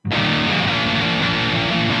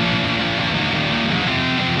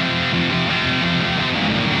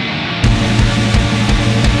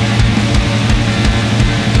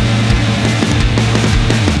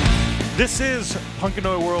This is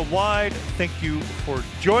Punkanoid Worldwide. Thank you for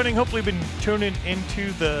joining. Hopefully you've been tuning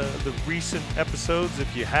into the recent episodes.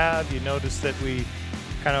 If you have, you noticed that we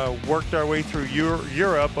kind of worked our way through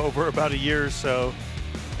Europe over about a year or so.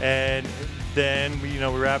 And then we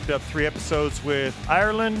wrapped up 3 episodes with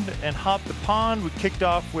Ireland and Hop the Pond. We kicked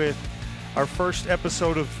off with our first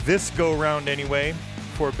episode of this go-round anyway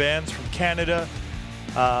for bands from Canada.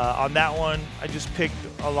 On that one, I just picked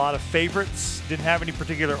a lot of favorites. Didn't have any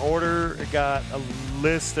particular order. I got a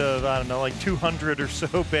list of, like 200 or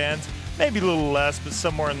so bands, maybe a little less, but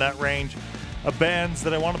somewhere in that range of bands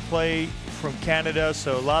that I want to play from Canada.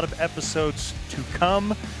 So a lot of episodes to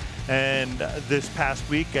come. And this past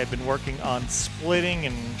week, I've been working on splitting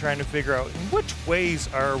and trying to figure out in which ways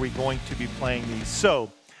are we going to be playing these.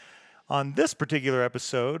 So on this particular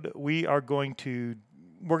episode, we're going to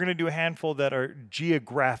do a handful that are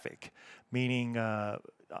geographic, meaning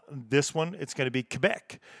this one, it's going to be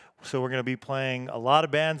Quebec. So we're going to be playing a lot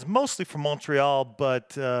of bands, mostly from Montreal,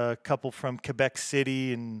 but a couple from Quebec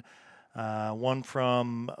City and one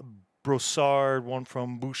from Brossard, one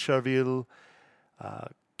from Boucherville, a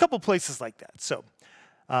couple places like that. So,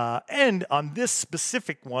 and on this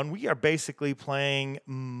specific one, we are basically playing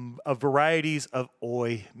varieties of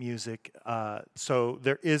Oi music. So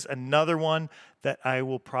there is another one that I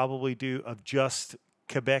will probably do of just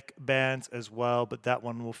Quebec bands as well, but that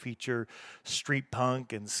one will feature street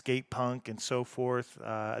punk and skate punk and so forth.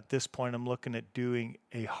 At this point, I'm looking at doing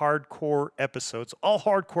a hardcore episode. So all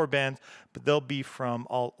hardcore bands, but they'll be from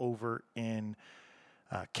all over in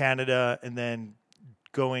Canada, and then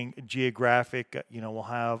going geographic, we'll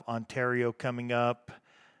have Ontario coming up.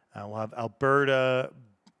 We'll have Alberta,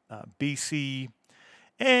 BC.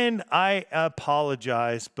 And I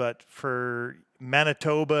apologize, but for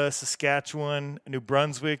Manitoba, Saskatchewan, New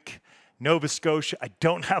Brunswick, Nova Scotia, I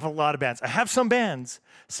don't have a lot of bands. I have some bands.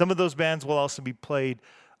 Some of those bands will also be played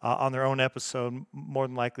on their own episode, more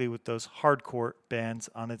than likely with those hardcore bands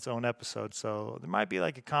on its own episode. So there might be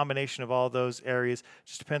like a combination of all those areas.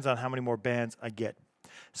 Just depends on how many more bands I get.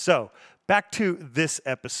 So back to this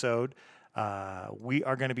episode. We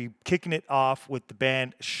are going to be kicking it off with the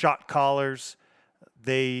band Shot Callers.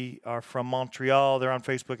 They are from Montreal. They're on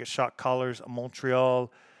Facebook at Shot Callers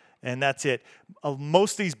Montreal, and that's it.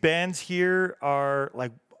 Most of these bands here are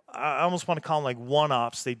like, I almost want to call them like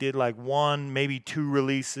one-offs. They did like 1, maybe 2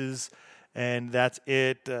 releases, and that's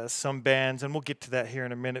it. Some bands, and we'll get to that here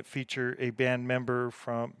in a minute, feature a band member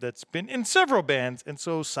that's been in several bands, and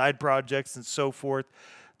so side projects and so forth.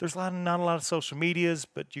 There's not a lot of social medias,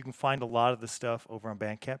 but you can find a lot of the stuff over on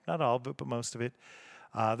Bandcamp. Not all of it, but most of it.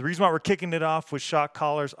 The reason why we're kicking it off with Shot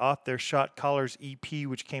Callers off their Shot Callers EP,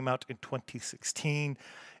 which came out in 2016,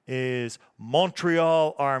 is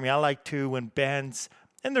Montreal Army. I like to when bands,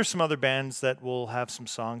 and there's some other bands that will have some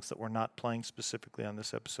songs that we're not playing specifically on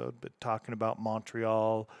this episode, but talking about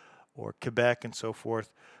Montreal or Quebec and so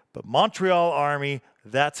forth. But Montreal Army,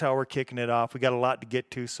 that's how we're kicking it off. We got a lot to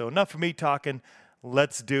get to, so enough of me talking.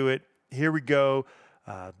 Let's do it. Here we go.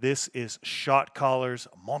 This is Shot Callers,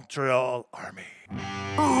 Montreal Army.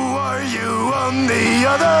 Who are you on the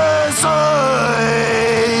other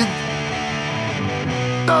side?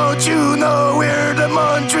 Don't you know we're the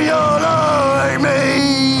Montreal Army?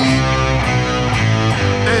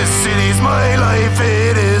 This city's my life,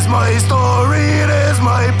 it is my story, it is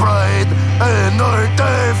my pride. And our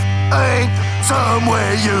turf ain't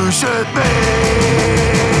somewhere you should be.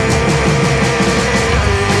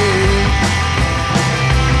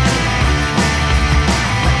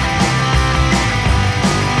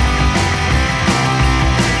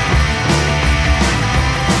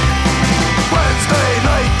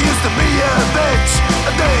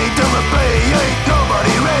 A day till the play ain't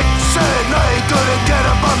nobody rich, and I couldn't get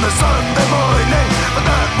up on the Sunday morning, but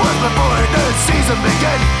that was before the season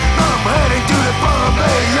began. I'm heading to the pub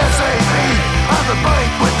ASAP, have a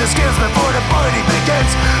bite with the skills before the party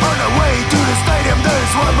begins. On the way to the stadium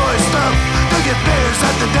there's one more stop to get beers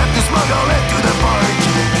at the depth to smuggle into the park.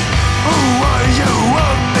 Who are you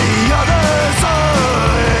on the other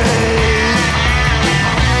side?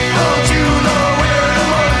 Don't you know we're the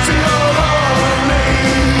Montreal Army?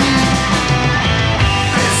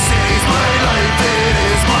 This city's my life, it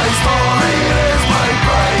is my story.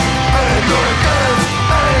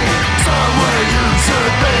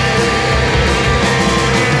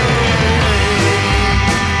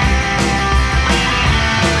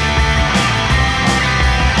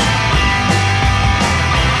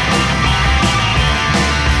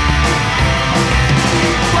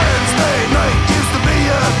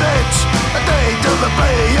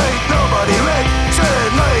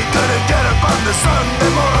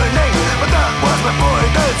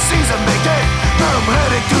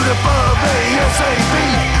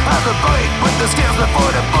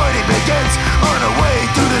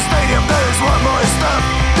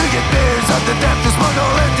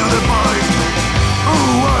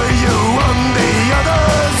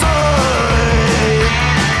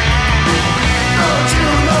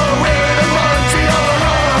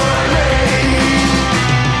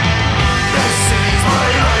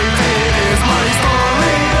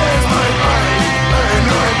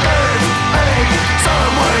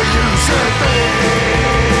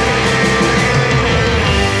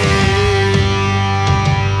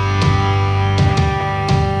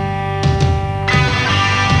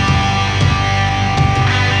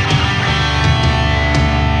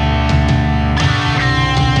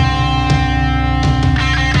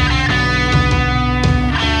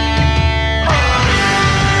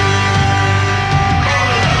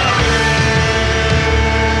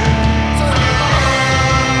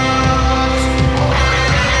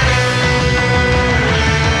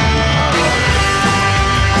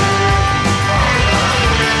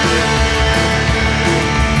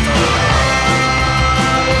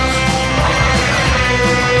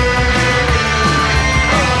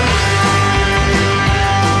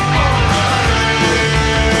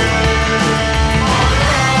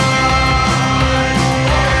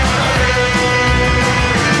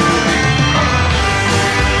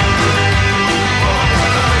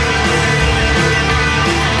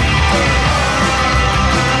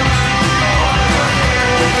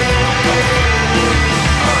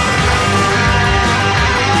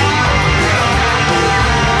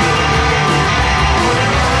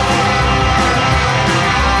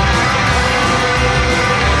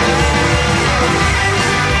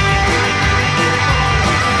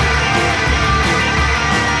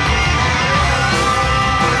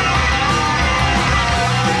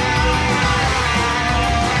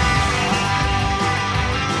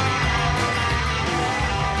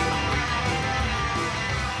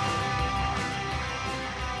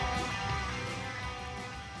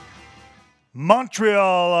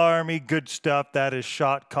 Montreal Army, good stuff. That is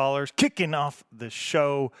Shot Callers. Kicking off the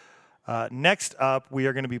show. Next up, we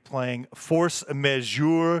are going to be playing Force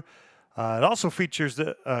Majeure. It also features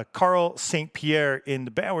Carl St. Pierre in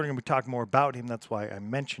the band. We're going to be talking more about him. That's why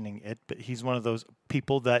I'm mentioning it. But he's one of those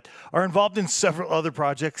people that are involved in several other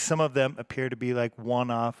projects. Some of them appear to be like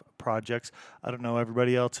one-off projects. I don't know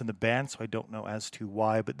everybody else in the band, so I don't know as to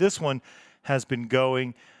why. But this one has been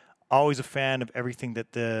going. Always a fan of everything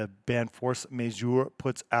that the band Force Majeure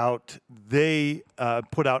puts out. They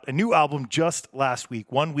put out a new album just last week,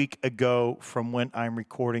 1 week ago from when I'm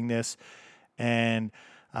recording this. And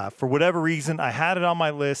for whatever reason, I had it on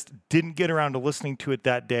my list, didn't get around to listening to it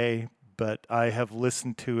that day, but I have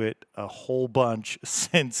listened to it a whole bunch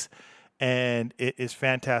since, and it is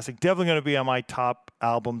fantastic. Definitely going to be on my top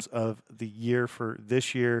albums of the year for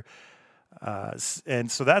this year. And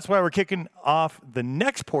so that's why we're kicking off the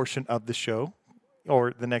next portion of the show,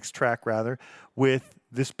 or the next track rather, with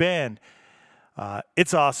this band.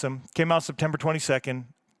 It's awesome. Came out September 22nd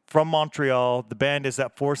from Montreal. The band is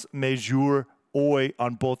at Force Majeure Oi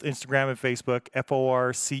on both Instagram and Facebook,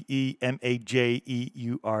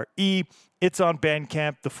 FORCEMAJEURE. It's on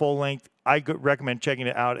Bandcamp, the full length. I recommend checking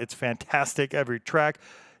it out. It's fantastic. Every track.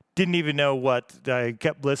 Didn't even know what. I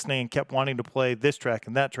kept listening and kept wanting to play this track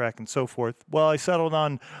and that track and so forth. Well, I settled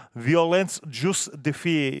on Violence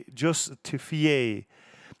Justifiée,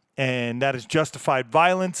 and that is Justified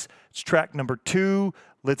Violence. It's track number 2.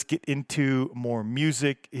 Let's get into more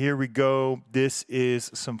music. Here we go. This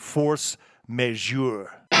is some Force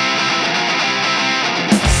Majeure.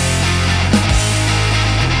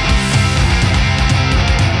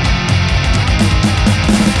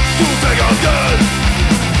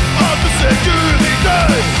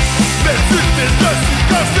 Sécurité, mais tu fais de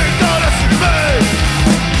succomber dans la fumée.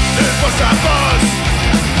 Une fois ça passe,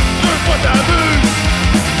 2 fois t'abuses,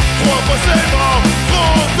 3 fois c'est mort,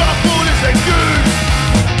 trop tard pour les excuses.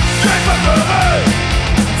 J'ai pas pleuré,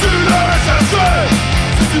 tu l'aurais cherché.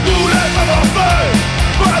 Si tu voulais m'avoir fait,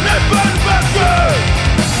 fallait pas le masquer.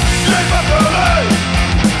 J'ai pas pleuré,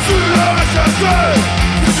 tu l'aurais cherché.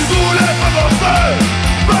 Si tu voulais m'avoir fait,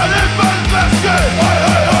 fallait pas le masquer. Hey,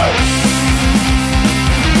 hey, hey.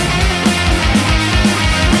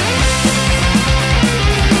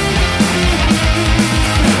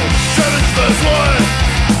 Besoin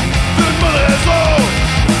d'une bonne raison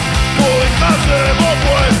pour écraser mon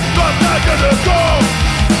poing dans ta gueule de con.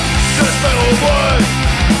 J'espère au moins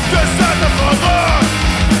que ça te prendra.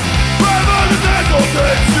 Avant de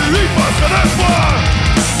t'incompter, tu y passeras 2 fois.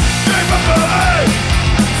 J'ai pas pleuré,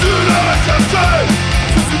 tu l'aurais cherché.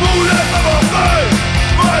 Si tu voulais m'avoir fait,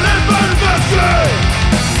 fallait pas le masquer.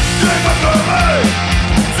 J'ai pas pleuré,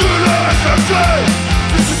 tu l'aurais cherché.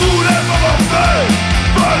 Si tu voulais m'avoir fait,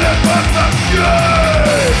 fallait pas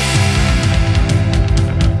t'acheter.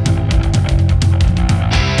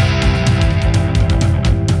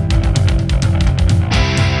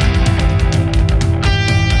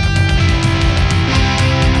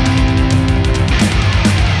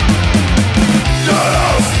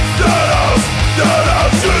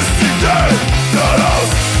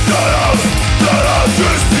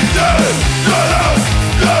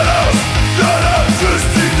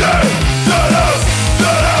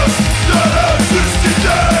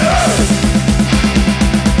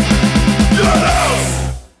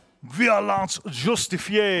 Violence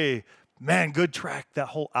Justifiée. Man, good track. That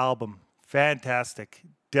whole album. Fantastic.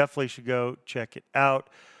 Definitely should go check it out.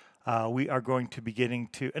 We are going to be getting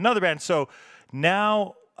to another band. So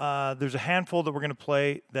now there's a handful that we're going to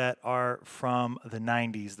play that are from the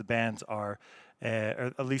 90s. The bands are,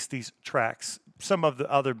 or at least these tracks. Some of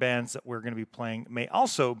the other bands that we're going to be playing may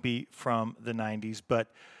also be from the 90s,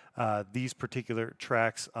 but these particular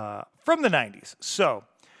tracks from the 90s. So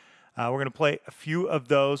we're going to play a few of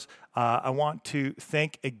those. I want to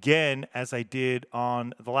thank again, as I did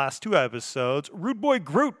on the last 2 episodes, Rude Boy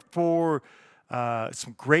Groot for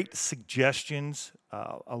some great suggestions.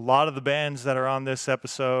 A lot of the bands that are on this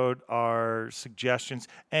episode are suggestions,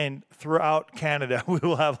 and throughout Canada, we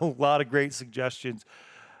will have a lot of great suggestions.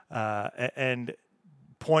 And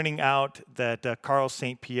pointing out that Carl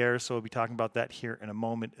St. Pierre, so we'll be talking about that here in a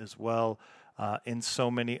moment as well, in so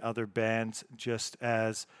many other bands, just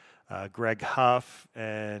as Greg Huff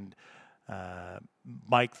and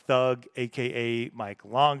Mike Thug, a.k.a. Mike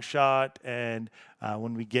Longshot. And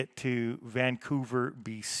when we get to Vancouver,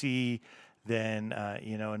 BC, then,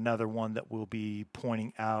 another one that we'll be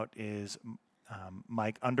pointing out is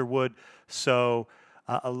Mike Underwood. So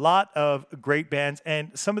a lot of great bands.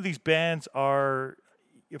 And some of these bands are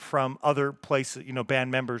from other places, band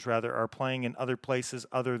members, rather, are playing in other places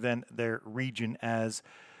other than their region, as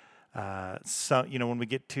So, when we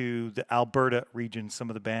get to the Alberta region, some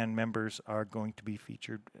of the band members are going to be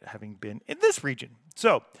featured having been in this region.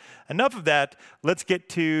 So, enough of that. Let's get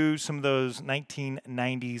to some of those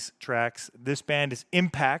 1990s tracks. This band is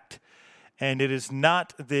Impact, and it is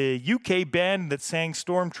not the UK band that sang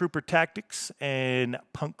Stormtrooper Tactics and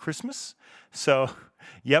Punk Christmas. So,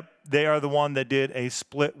 yep, they are the one that did a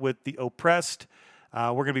split with The Oppressed.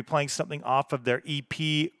 We're going to be playing something off of their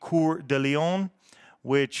EP, Coeur de Lion,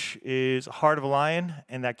 which is Heart of a Lion,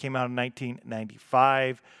 and that came out in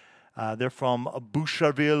 1995. They're from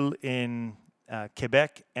Boucherville in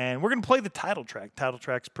Quebec, and we're going to play the title track. Title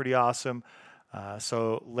track's pretty awesome,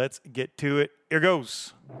 so let's get to it. Here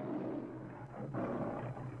goes.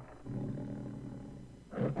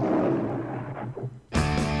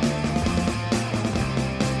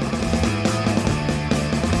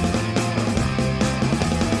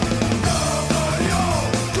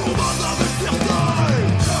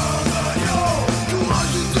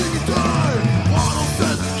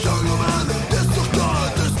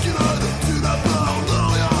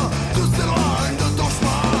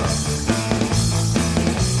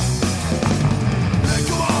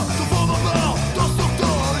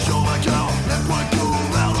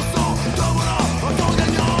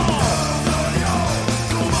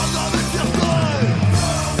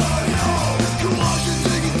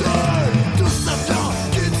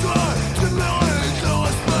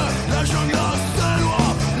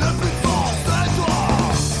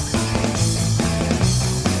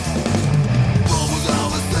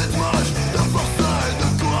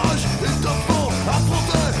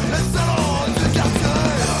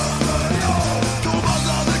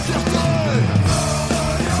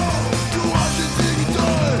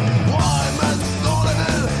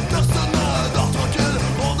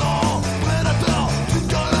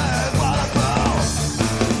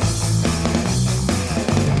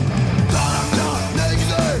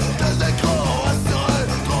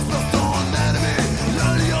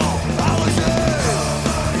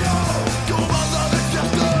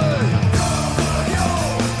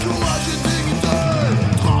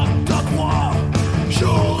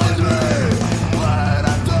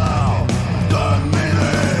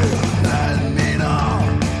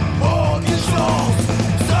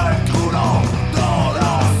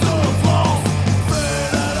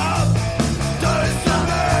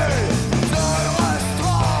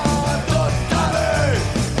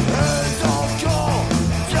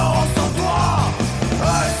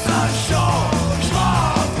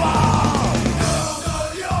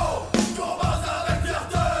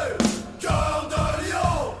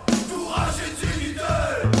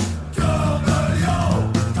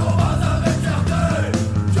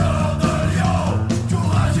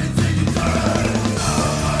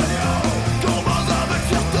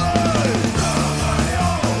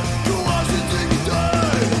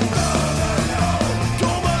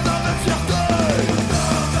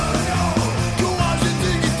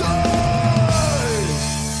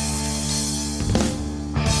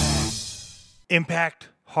 Impact,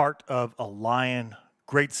 Heart of a Lion.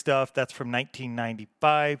 Great stuff. That's from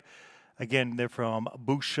 1995. Again, they're from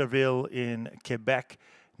Boucherville in Quebec.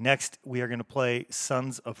 Next, we are going to play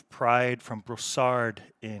Sons of Pride from Brossard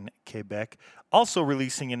in Quebec. Also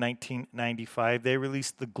releasing in 1995, they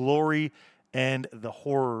released The Glory and the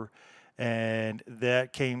Horror. And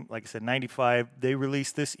that came, like I said, 95. They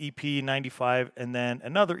released this EP in 95 and then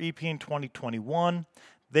another EP in 2021.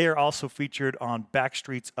 They are also featured on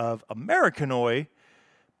Backstreets of Americanoy,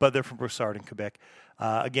 but they're from Brossard in Quebec.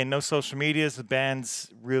 Again, no social medias. The bands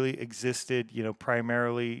really existed,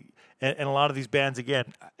 primarily. And a lot of these bands,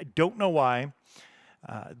 again, I don't know why,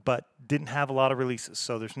 but didn't have a lot of releases.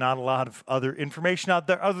 So there's not a lot of other information out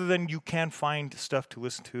there other than you can find stuff to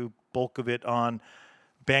listen to, bulk of it on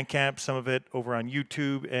Bandcamp, some of it over on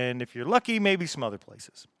YouTube, and if you're lucky, maybe some other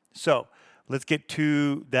places. So let's get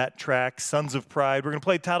to that track, Sons of Pride. We're going to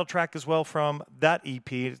play a title track as well from that EP,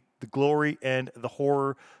 The Glory and the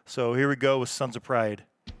Horror. So here we go with Sons of Pride.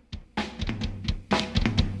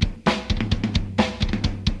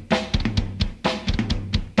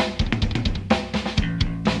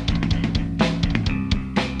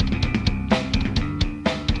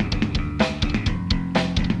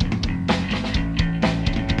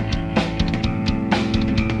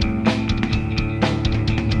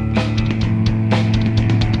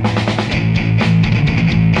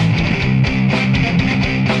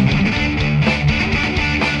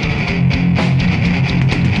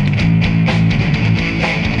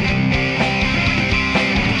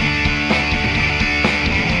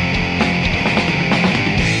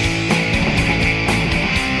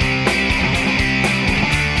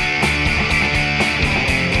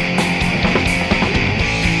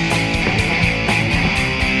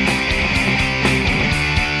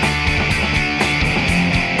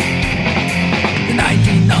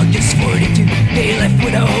 just 42, they left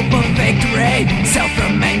with a hope of victory. Sailed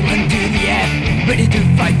from England to the end, ready to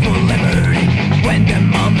fight for liberty. When the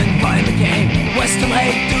moment finally came, was too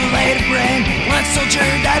late to bring one soldier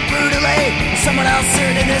died brutally, someone else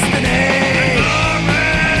served in destiny.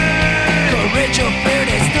 Courage or fear,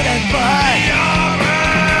 they stood and fought.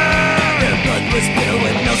 Their blood was spilled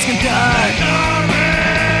with no skin touch.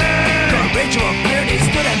 Courage or fear, they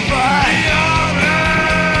stood and fought.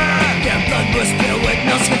 Their blood was spilled with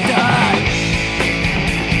no skin touch.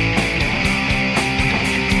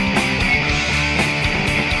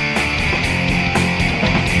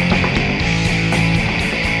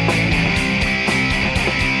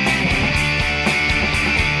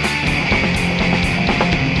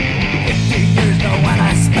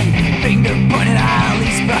 Pointed out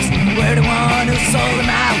Ali's breast. We're the one who sold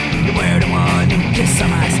them out. We're the one who kissed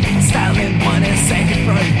some eyes. Styling one is sacred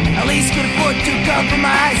front. At least could afford to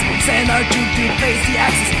compromise. Send our troop to face the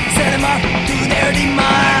Axis. Set them up to their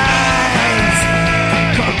demise.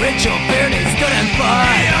 Courage or fear, they stood and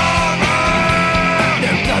fought.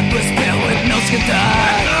 Their blood was spilled with no skin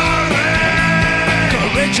touch.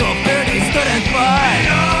 Courage or fear, they stood and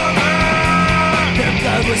fought. Their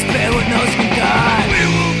blood was spilled with no skin touch. We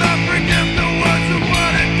will not forgive the ones who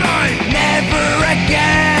fought and died. Never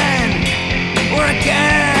again, or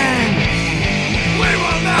again. We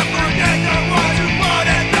will not forget the ones who fought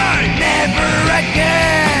and died. Never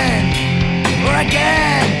again, or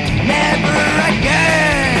again. Never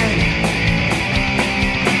again.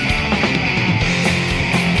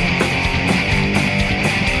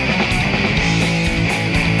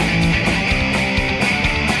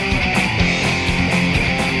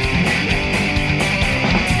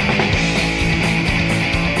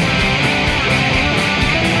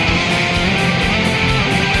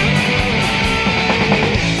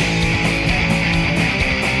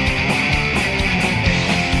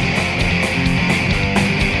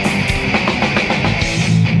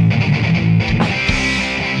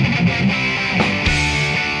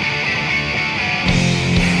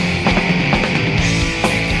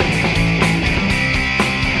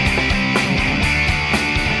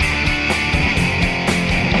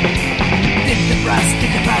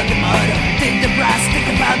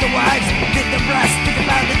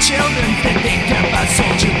 Children that think about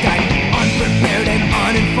soldier died unprepared and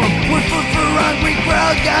uninformed. We're food for hungry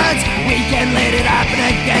crowd guns. We can let it happen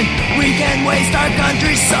again. We can waste our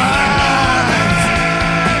country's sons.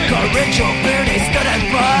 Courage or fear, they stood and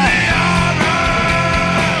fought.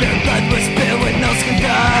 Their blood was spilled with no skin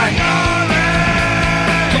touch.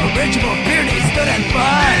 Courage or fear, they stood and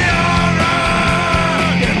fought.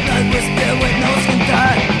 Their blood was spilled with no skin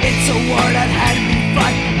touch. It's a war that had to be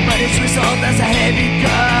fought, but its result as a heavy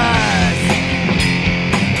cost.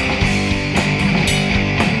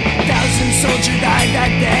 Thousands soldiers died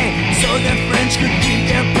that day, so the French could keep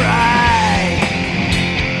their pride.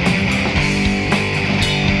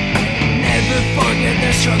 Never forget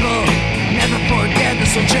the struggle, never forget the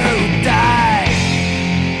soldier who died.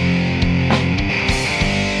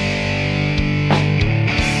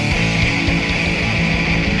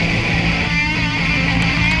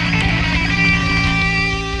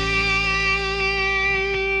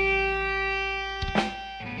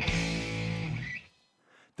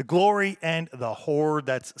 The Glory and the Horde,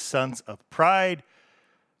 that's Sons of Pride.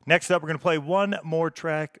 Next up, we're going to play one more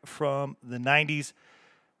track from the 90s.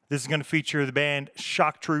 This is going to feature the band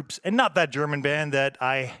Shock Troops, and not that German band that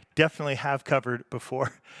I definitely have covered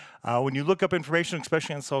before. When you look up information,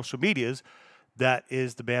 especially on social medias, that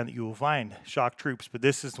is the band that you will find, Shock Troops. But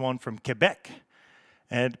this is one from Quebec.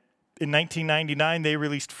 And in 1999, they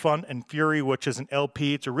released Fun and Fury, which is an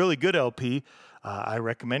LP. It's a really good LP. I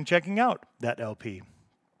recommend checking out that LP.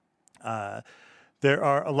 There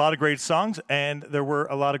are a lot of great songs, and there were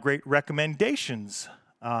a lot of great recommendations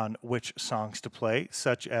on which songs to play,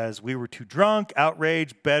 such as We Were Too Drunk,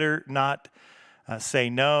 Outrage, Better Not Say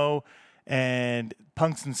No, and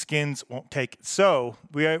Punks and Skins Won't Take It. So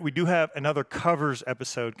we do have another covers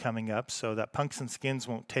episode coming up, so that Punks and Skins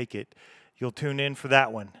Won't Take It. You'll tune in for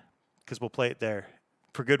that one, because we'll play it there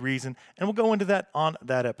for good reason, and we'll go into that on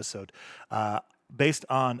that episode. Based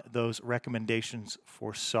on those recommendations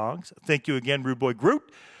for songs. Thank you again, Rude Boy Groot.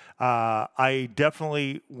 I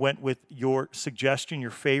definitely went with your suggestion,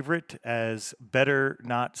 your favorite, as Better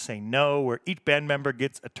Not Say No, where each band member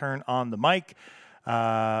gets a turn on the mic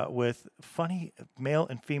with funny male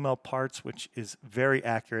and female parts, which is very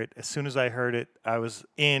accurate. As soon as I heard it, I was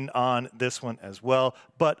in on this one as well.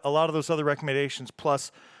 But a lot of those other recommendations,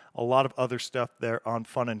 plus a lot of other stuff there on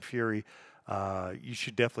Fun and Fury, you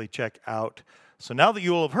should definitely check out. So now that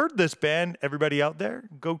you will have heard this band, everybody out there,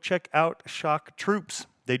 go check out Shock Troops.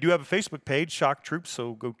 They do have a Facebook page, Shock Troops,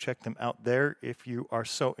 so go check them out there if you are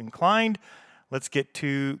so inclined. Let's get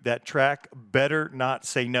to that track, Better Not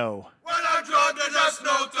Say No. When I'm drunk, there's just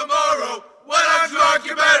no tomorrow. When I'm drunk,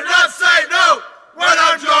 you better not say no. When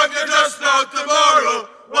I'm drunk, there's just no tomorrow.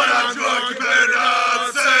 When I'm drunk, you better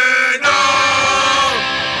not say no.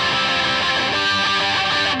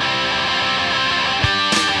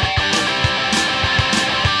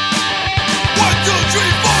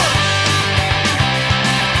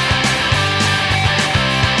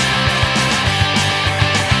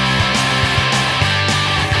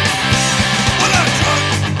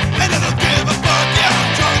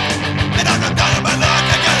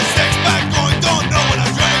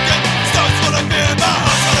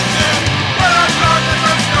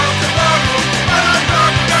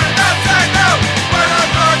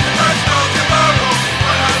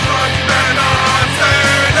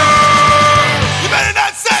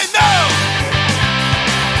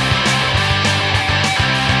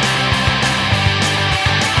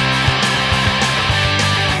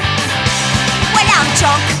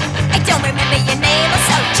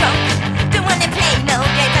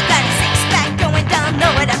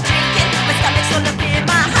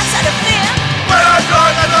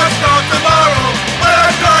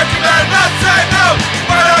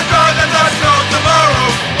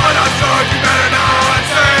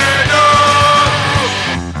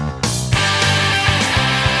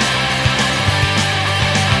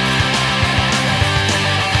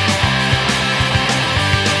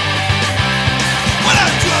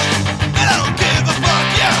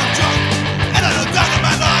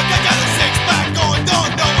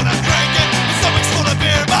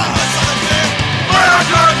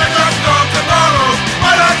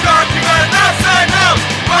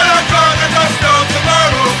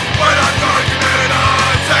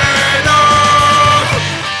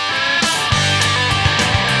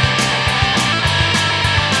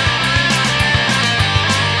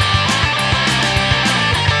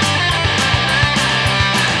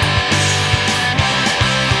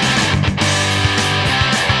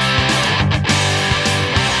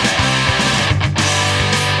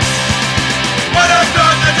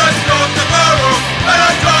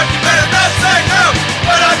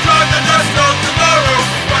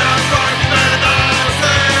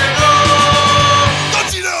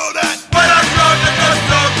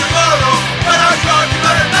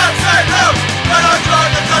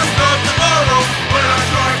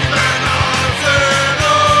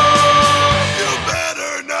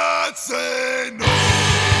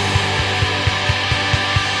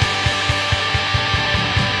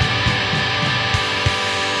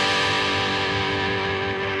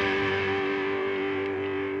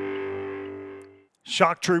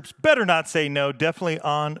 Shock Troops, Better Not Say No. Definitely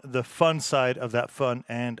on the fun side of that fun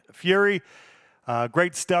and fury.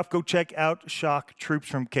 Great stuff. Go check out Shock Troops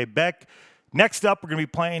from Quebec. Next up, we're going to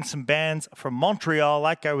be playing some bands from Montreal.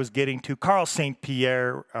 Like I was getting to, Carl St.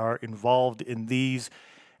 Pierre are involved in these,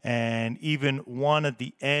 and even one at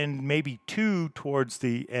the end, maybe two towards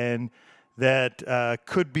the end, that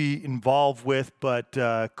could be involved with, but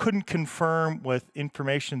couldn't confirm with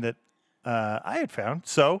information that I had found.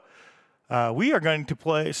 So we are going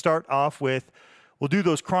to start off with, we'll do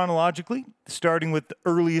those chronologically, starting with the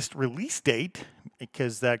earliest release date,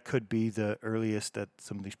 because that could be the earliest that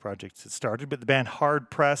some of these projects had started. But the band Hard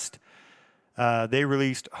Pressed, they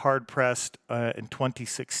released Hard Pressed in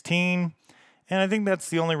 2016, and I think that's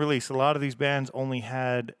the only release. A lot of these bands only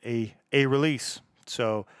had a release,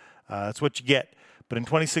 so that's what you get. But in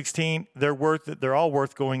 2016, they're all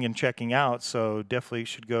worth going and checking out, so definitely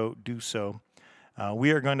should go do so.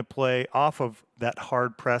 We are going to play off of that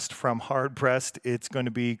Hard Pressed from Hard Pressed. It's going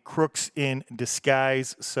to be Crooks in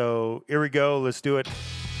Disguise. So here we go. Let's do it.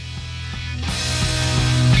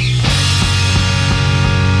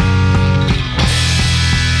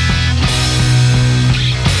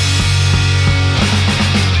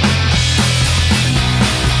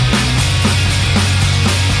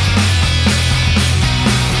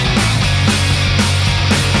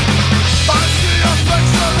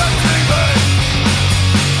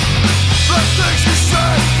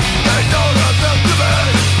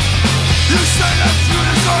 You say that you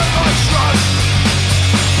deserve my trust.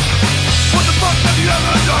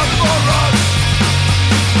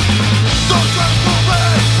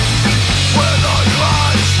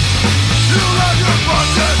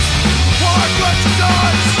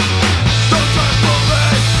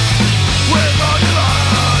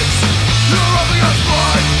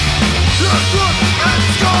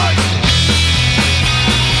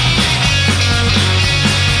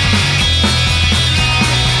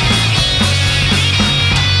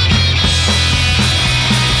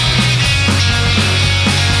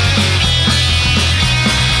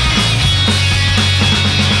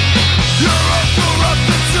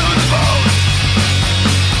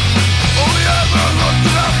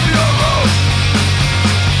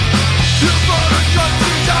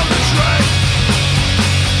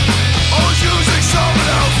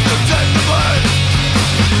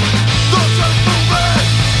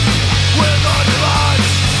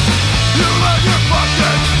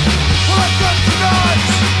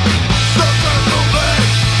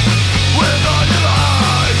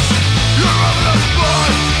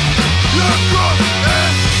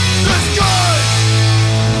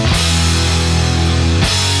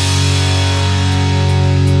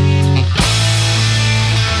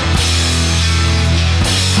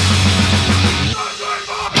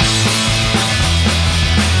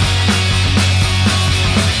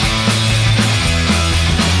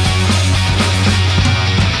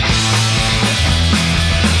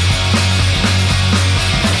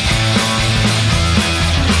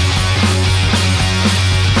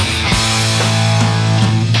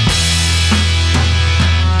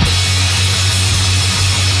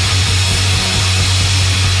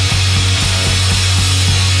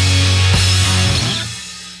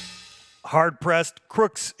 Hard Pressed,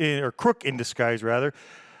 Crook in Disguise, rather.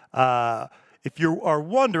 If you are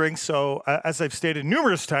wondering, so as I've stated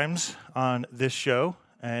numerous times on this show,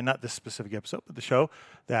 and not this specific episode, but the show,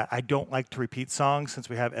 that I don't like to repeat songs since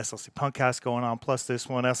we have SLC Punkcast going on, plus this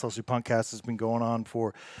one. SLC Punkcast has been going on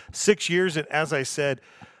for 6 years, and as I said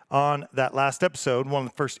on that last episode, one of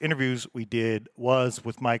the first interviews we did was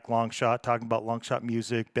with Mike Longshot, talking about Longshot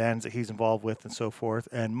music, bands that he's involved with, and so forth.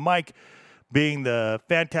 And Mike, being the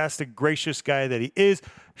fantastic, gracious guy that he is,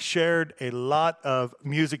 shared a lot of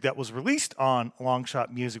music that was released on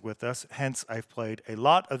Longshot Music with us. Hence, I've played a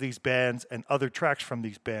lot of these bands and other tracks from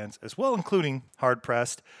these bands as well, including Hard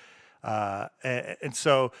Pressed. And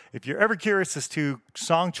so if you're ever curious as to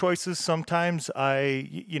song choices, sometimes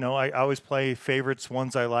I always play favorites,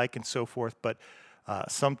 ones I like, and so forth. But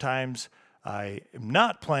sometimes I am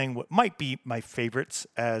not playing what might be my favorites,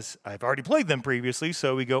 as I've already played them previously,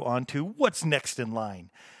 so we go on to what's next in line.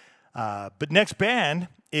 But next band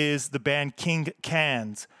is the band King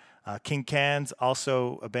Cans. King Cans,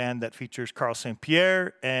 also a band that features Carl St.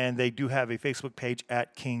 Pierre, and they do have a Facebook page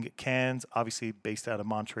at King Cans, obviously based out of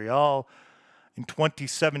Montreal. In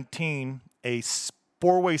 2017, a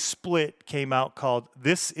four-way split came out called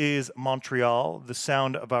This Is Montreal, The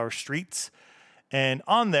Sound of Our Streets. And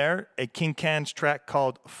on there, a King Cans track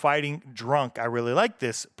called Fighting Drunk. I really like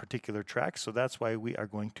this particular track, so that's why we are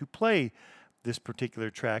going to play this particular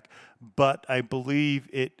track. But I believe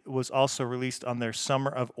it was also released on their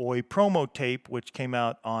Summer of Oi promo tape, which came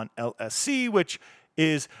out on LSC, which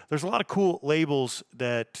is, there's a lot of cool labels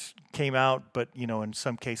that came out, but, in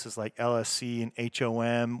some cases like LSC and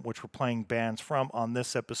HOM, which we're playing bands from on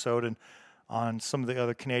this episode, and on some of the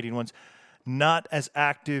other Canadian ones, not as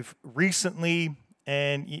active recently,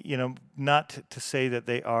 and not to say that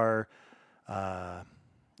they are,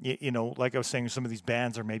 like I was saying, some of these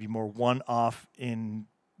bands are maybe more one-off in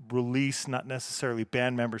release, not necessarily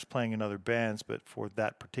band members playing in other bands, but for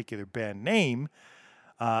that particular band name,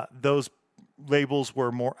 those labels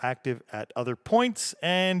were more active at other points,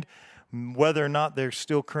 and whether or not they're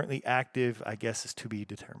still currently active, I guess, is to be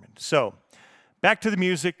determined. So, back to the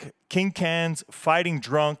music. King Cans, Fighting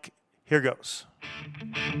Drunk. Here goes.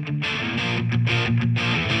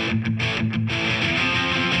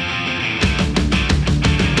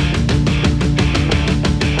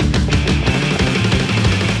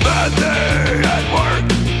 Bad day at work,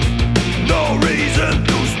 no reason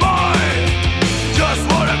to smile. Just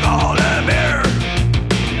wanna call them here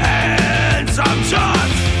and some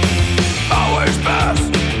shots. Hours pass,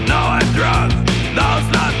 now I'm drunk.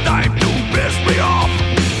 Now's not time to piss me off.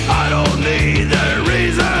 I don't need a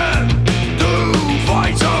reason to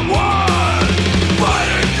fight someone.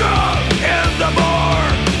 Fighting drunk in the bar.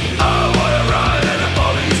 I wanna run in a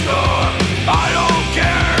police car. I don't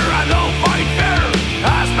care, I don't fight fair.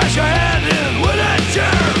 I smash your head in with a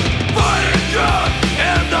chair. Fighting drunk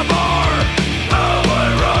in the bar. I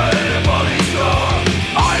wanna run in a police car.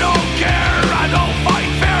 I don't care, I don't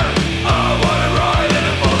fight fair. I wanna run in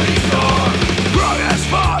a police car. Drunk as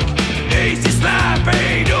fuck, easy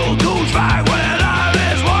snapping. No douchebag when I'm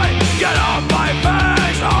his wife. Get off my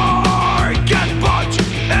face or get punched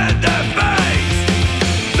in the face.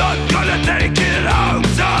 Not gonna take it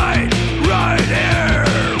outside. Right here,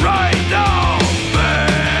 right now,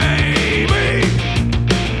 baby.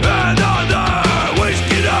 Another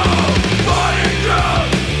whiskey down. Fighting drunk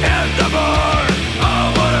in the bar. I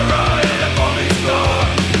wanna run in a police car.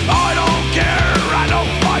 I don't care, I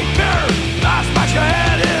don't fight fair. I smash your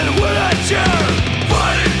head in with a chair.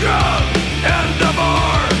 Fighting drunk in the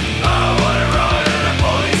bar. I wanna run in a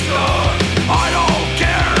police car. I don't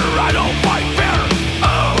care, I don't fight fair.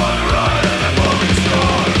 I wanna run in a police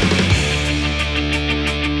car.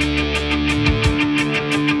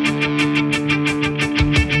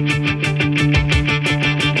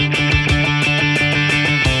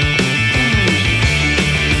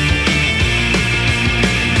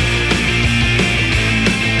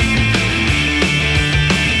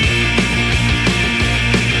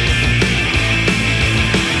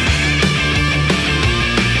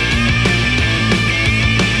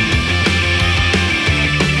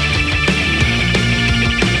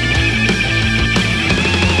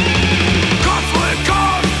 Cops will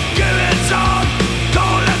come, give it some.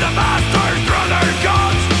 Don't let the bastards draw their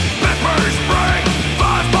guns. Pepper spray,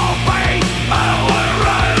 fastball fade. I don't wanna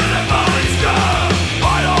run in a police car.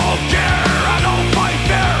 I don't care, I don't fight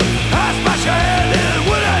fair. I smash your head in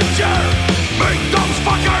with a chair. Make those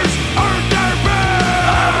fuckers earn their pay.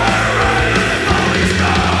 I wanna run in a police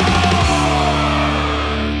car.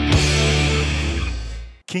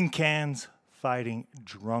 King Cans, Fighting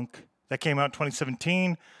Drunk. That came out in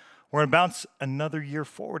 2017. We're going to bounce another year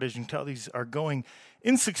forward. As you can tell, these are going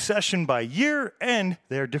in succession by year, and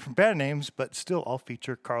they are different band names, but still all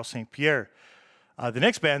feature Carl St. Pierre. The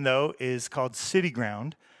next band, though, is called City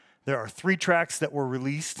Ground. There are 3 tracks that were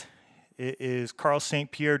released. It is Carl St.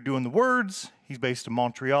 Pierre doing the words. He's based in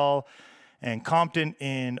Montreal and Compton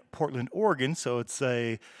in Portland, Oregon. So it's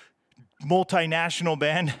a multinational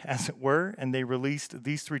band, as it were, and they released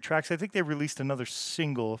these 3 tracks. I think they released another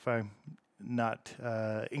single, if I'm not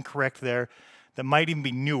incorrect there, that might even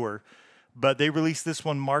be newer. But they released this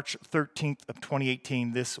one March 13th of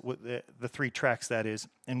 2018, this the 3 tracks, that is.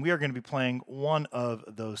 And we are going to be playing one of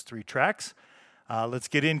those 3 tracks. Let's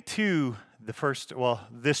get into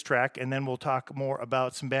this track, and then we'll talk more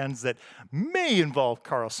about some bands that may involve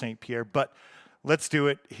Carl St. Pierre. But let's do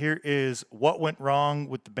it. Here is What Went Wrong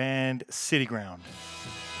with the band City Ground.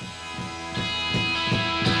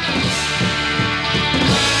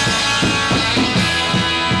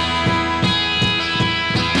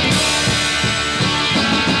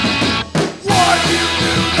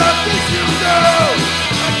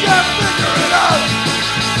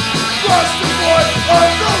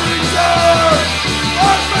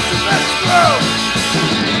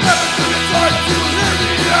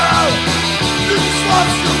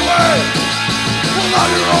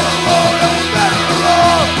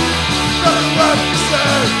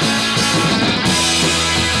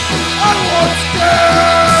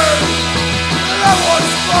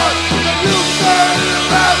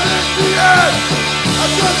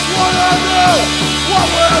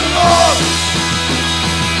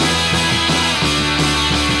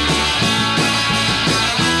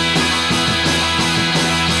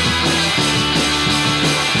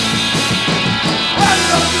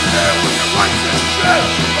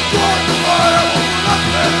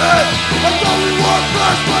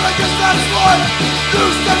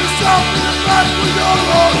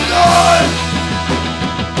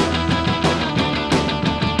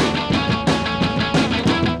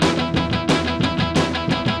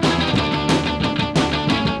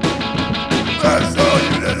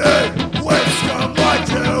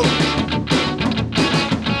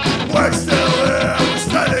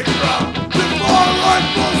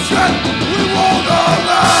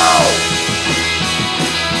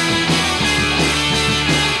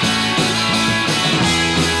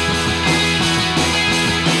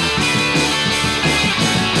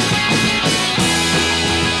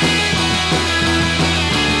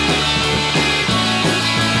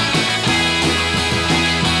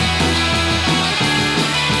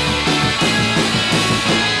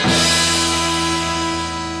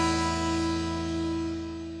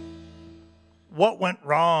 What Went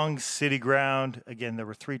Wrong, City Ground. Again, there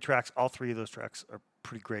were 3 tracks. All 3 of those tracks are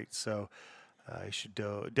pretty great, so you should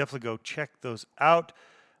definitely go check those out.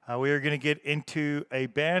 We are going to get into a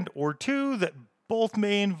band or 2 that both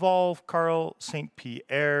may involve Carl St.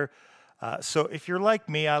 Pierre. So if you're like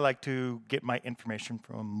me, I like to get my information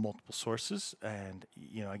from multiple sources, and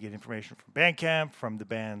I get information from Bandcamp, from the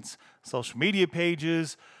band's social media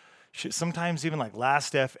pages, sometimes even like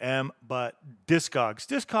Last.fm, but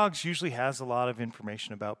Discogs usually has a lot of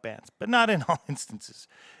information about bands, but not in all instances.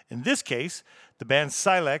 In this case, the band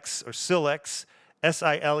Silex,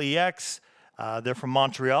 S-I-L-E-X, they're from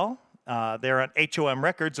Montreal. They're on HOM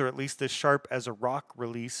Records, or at least this Sharp as a Rock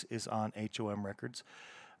release is on HOM Records.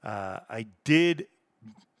 I did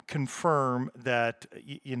confirm that,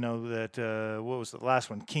 what was the last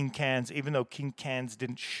one? King Cans, even though King Cans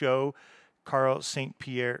didn't show Carl St.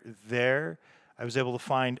 Pierre there, I was able to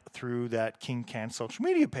find through that King Can social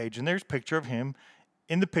media page, and there's a picture of him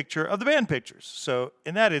in the picture of the band pictures. So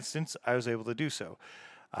in that instance, I was able to do so.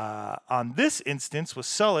 On this instance with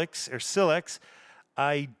Silex,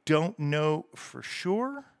 I don't know for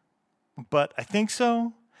sure, but I think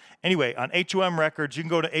so. Anyway, on HOM Records, you can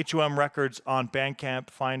go to HOM Records on Bandcamp,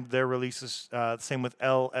 find their releases. Same with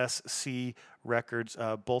LSC Records.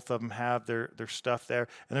 Both of them have their stuff there.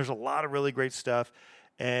 And there's a lot of really great stuff.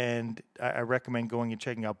 And I recommend going and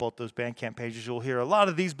checking out both those Bandcamp pages. You'll hear a lot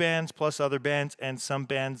of these bands, plus other bands, and some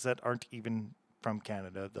bands that aren't even from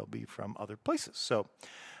Canada. They'll be from other places. So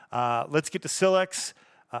let's get to Silex.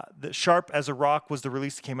 The Sharp as a Rock was the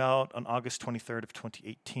release that came out on August 23rd of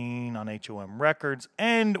 2018 on HOM Records.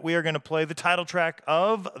 And we are going to play the title track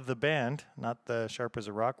of the band, not the Sharp as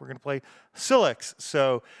a Rock. We're going to play Silex.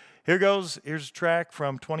 So here goes. Here's a track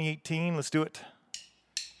from 2018. Let's do it.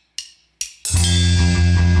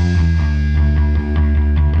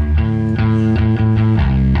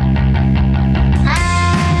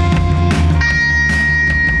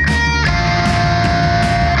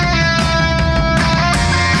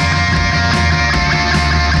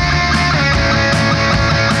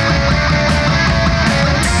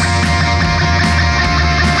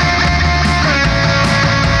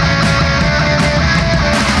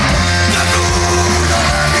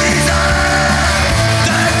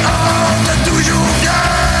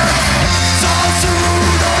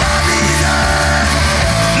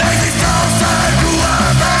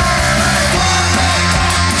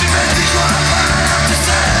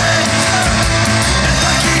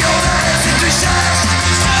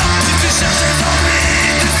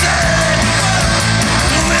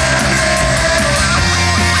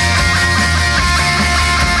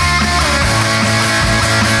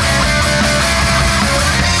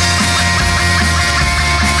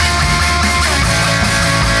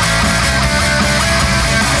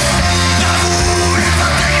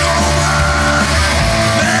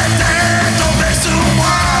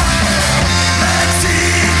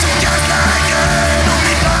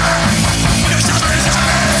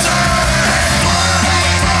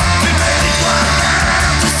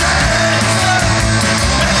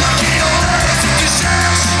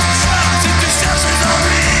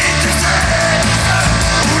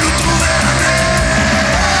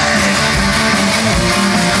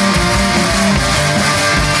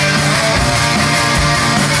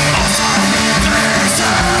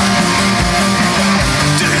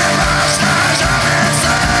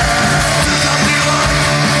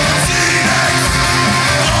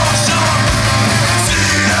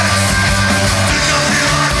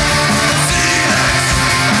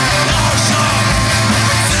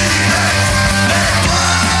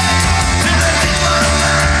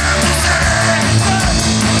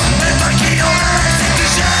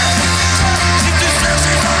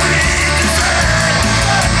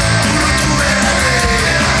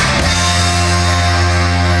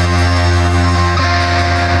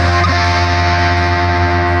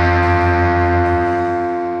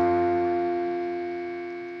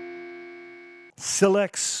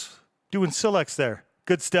 Silex, doing Silex there.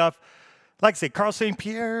 Good stuff. Like I say, Carl St.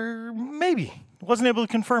 Pierre, maybe. Wasn't able to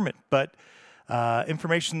confirm it, but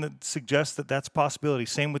information that suggests that that's a possibility.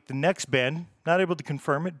 Same with the next band, not able to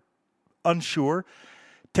confirm it, unsure.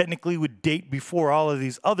 Technically would date before all of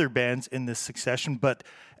these other bands in this succession, but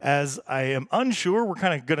as I am unsure, we're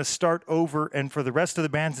kind of going to start over, and for the rest of the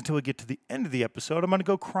bands until we get to the end of the episode, I'm going to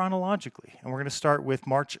go chronologically, and we're going to start with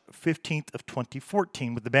March 15th of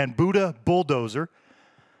 2014 with the band POWW.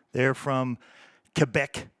 They're from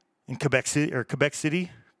Quebec, in Quebec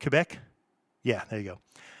City, Quebec? Yeah, there you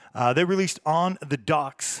go. They released On the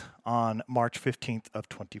Docks on March 15th of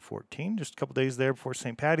 2014, just a couple days there before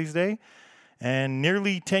St. Paddy's Day. And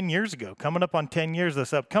nearly 10 years ago, coming up on 10 years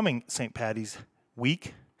this upcoming St. Paddy's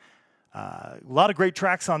week. A lot of great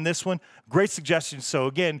tracks on this one. Great suggestions. So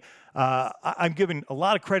again, I'm giving a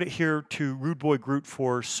lot of credit here to Rude Boy Groot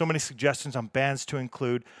for so many suggestions on bands to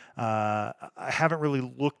include. I haven't really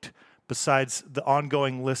looked besides the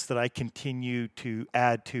ongoing list that I continue to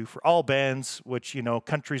add to for all bands, which, you know,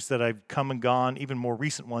 countries that I've come and gone, even more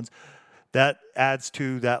recent ones. That adds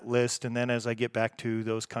to that list, and then as I get back to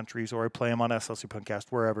those countries, or I play them on SLC Punkcast,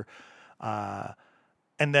 wherever,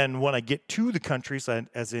 and then when I get to the countries,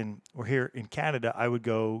 as in we're here in Canada, I would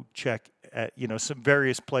go check at, you know, some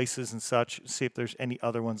various places and such, see if there's any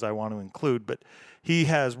other ones I want to include. But he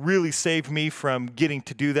has really saved me from getting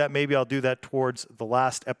to do that. Maybe I'll do that towards the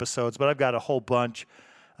last episodes, but I've got a whole bunch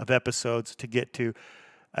of episodes to get to.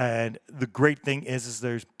 And the great thing is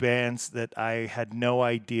there's bands that I had no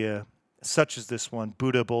idea, such as this one,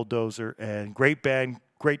 Buddha Bulldozer, and great band,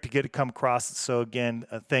 great to get to come across it. So again,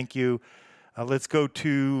 thank you. Let's go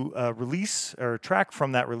to a release, or a track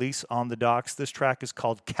from that release, On the Docks. This track is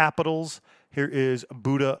called Capitals. Here is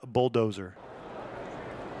Buddha Bulldozer.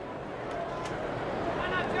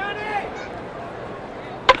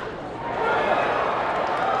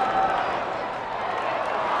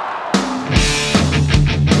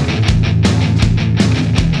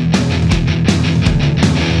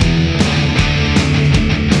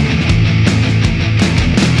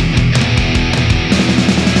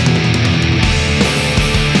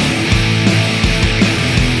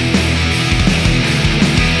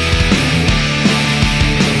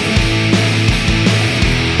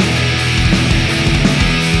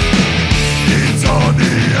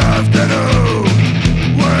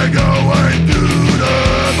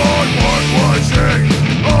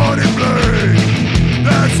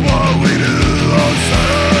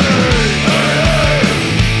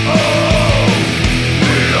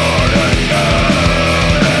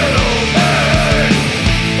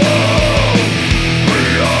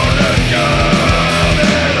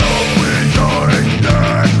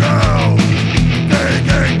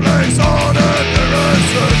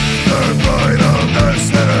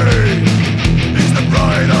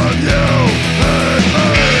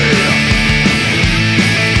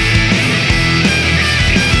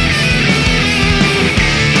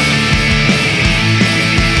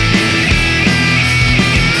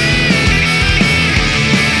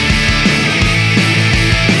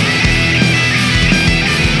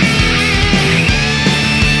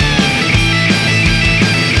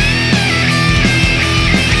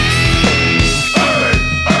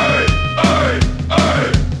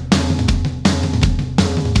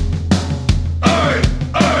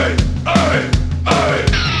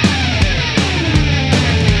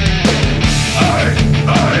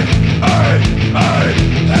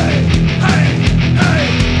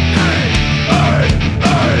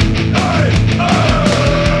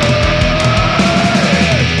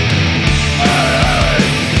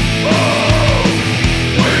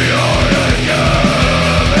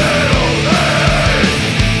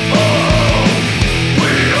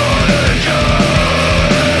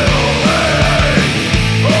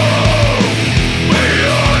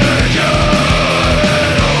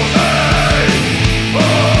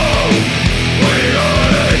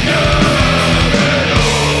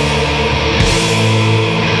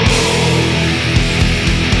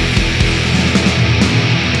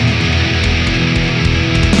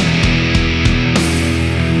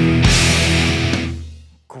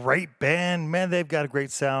 Great band, man, they've got a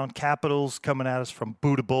great sound. Capitals coming at us from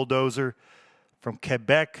Buddha Bulldozer from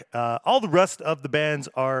Quebec. All the rest of the bands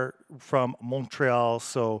are from Montreal,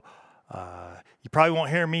 so you probably won't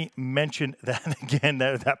hear me mention that again,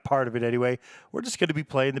 that part of it anyway. We're just going to be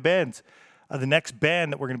playing the bands. The next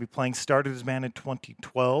band that we're going to be playing started as band in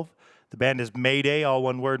 2012. The band is Mayday, all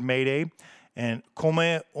one word, Mayday. And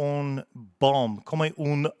Comme un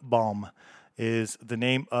bomb is the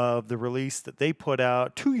name of the release that they put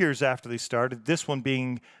out 2 years after they started. This one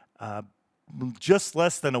being just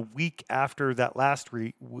less than a week after that last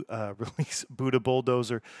release, Buddha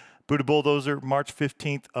Bulldozer. Buddha Bulldozer, March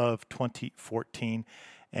 15th of 2014.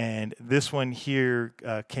 And this one here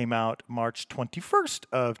came out March 21st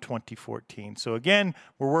of 2014. So again,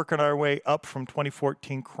 we're working our way up from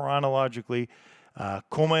 2014 chronologically.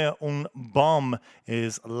 Como un bomb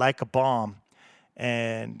is like a bomb.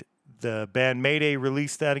 And the band Mayday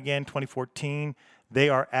released that again, 2014. They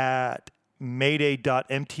are at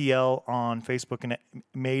mayday.mtl on Facebook and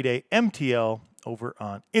Mayday MTL over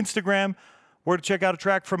on Instagram. We're to check out a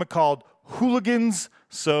track from it called Hooligans.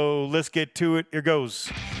 So let's get to it. Here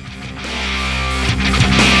goes.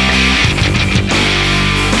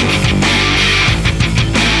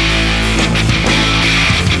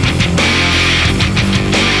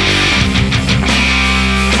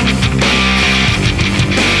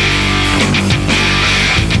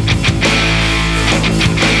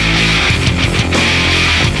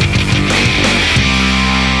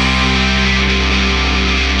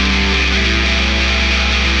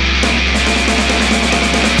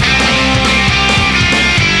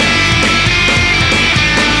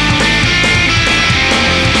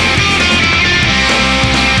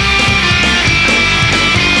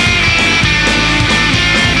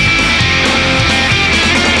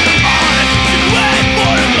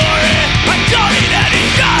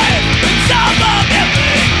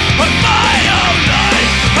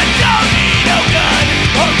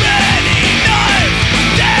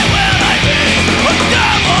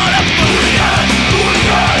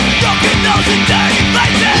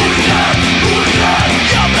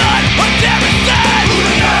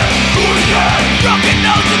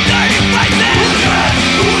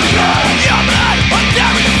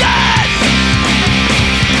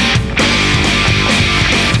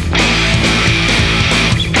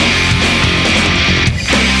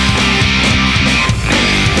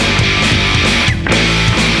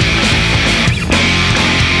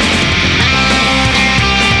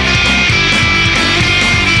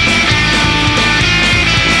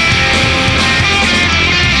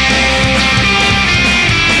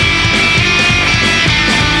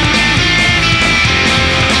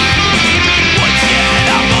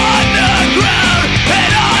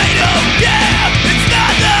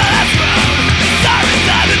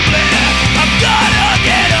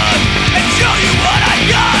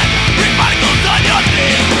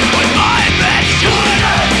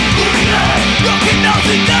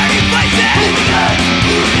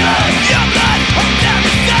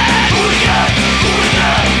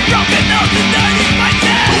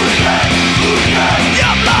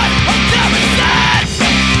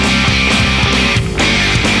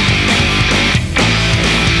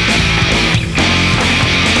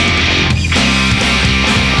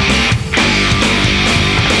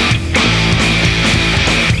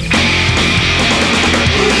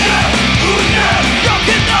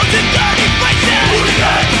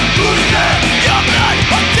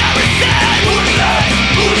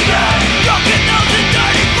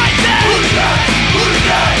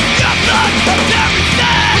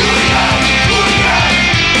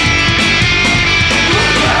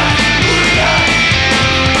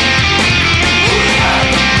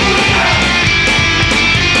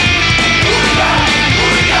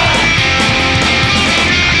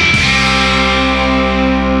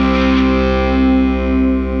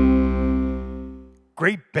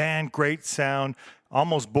 Great band, great sound,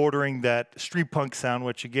 almost bordering that street punk sound,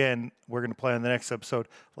 which again, we're going to play on the next episode.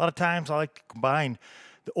 A lot of times I like to combine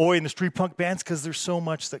the Oi and the street punk bands because there's so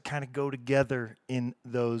much that kind of go together in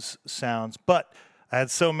those sounds. But I had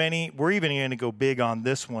so many, we're even going to go big on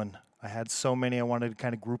this one. I had so many, I wanted to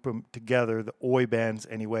kind of group them together, the Oi bands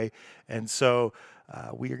anyway. And so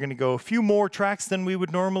we are going to go a few more tracks than we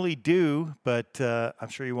would normally do, but I'm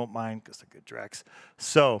sure you won't mind because they're good tracks.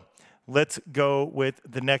 So let's go with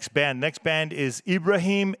the next band. Next band is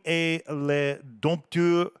Ibrahim et les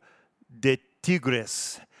Dompteurs des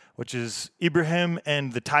Tigres, which is Ibrahim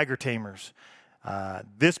and the Tiger Tamers.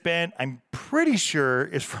 This band, I'm pretty sure,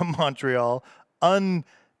 is from Montreal.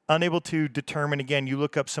 Unable to determine. Again, you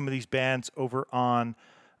look up some of these bands over on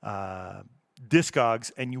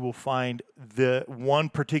Discogs, and you will find the one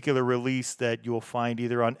particular release that you will find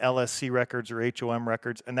either on LSC Records or HOM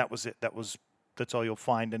Records, and that was it. That's all you'll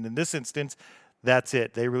find. And in this instance, that's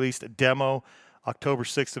it. They released a demo October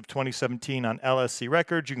 6th of 2017 on LSC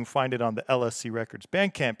Records. You can find it on the LSC Records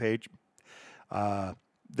Bandcamp page.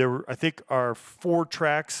 There, I think, are 4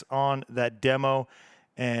 tracks on that demo,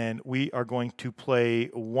 and we are going to play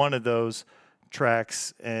one of those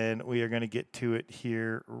tracks, and we are going to get to it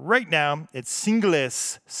here right now. It's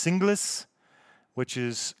Singles, which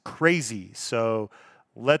is crazy. So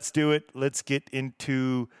let's do it. Let's get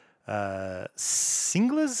into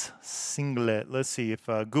singles. Let's see if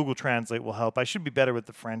Google Translate will help. I should be better with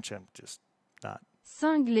the French. I'm just not.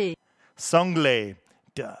 Sanglais.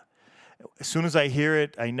 Duh. As soon as I hear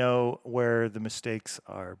it, I know where the mistakes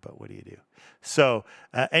are, but what do you do? So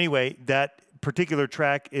anyway, that particular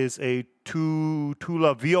track is a Tu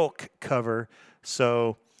La Vioque cover.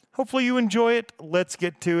 So hopefully you enjoy it. Let's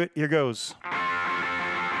get to it. Here goes.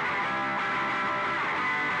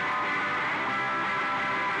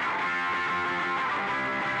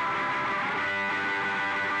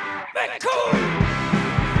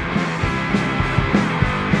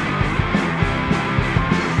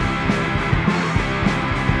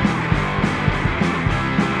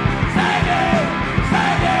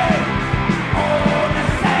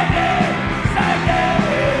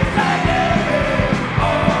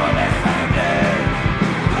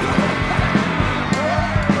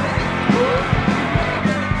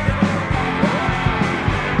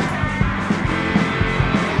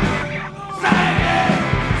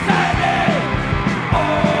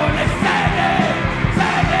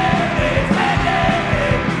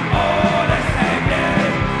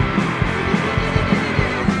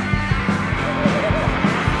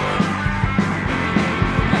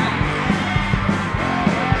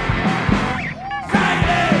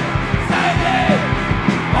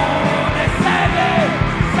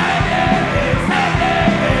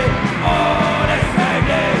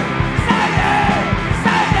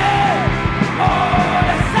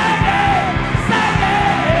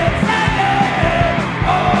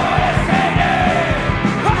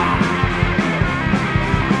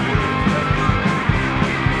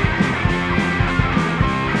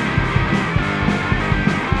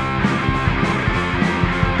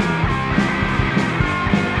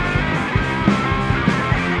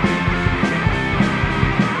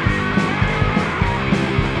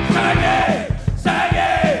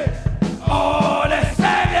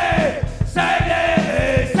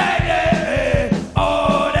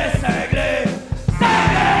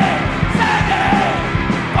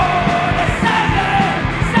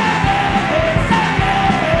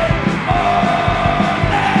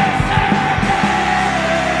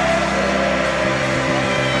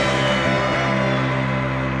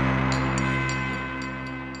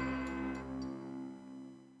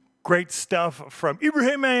 Great stuff from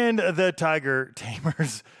Ibrahim and the Tiger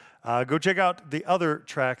Tamers. Go check out the other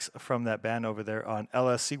tracks from that band over there on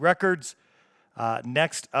LSC Records.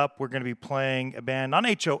 Next up, we're going to be playing a band on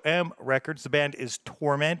HOM Records. The band is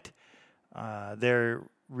Torment. They're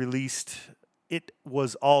released It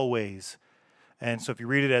Was Always. And so if you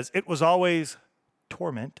read it as It Was Always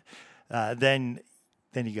Torment, then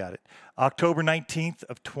you got it. October 19th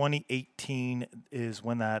of 2018 is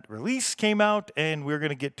when that release came out, and we're going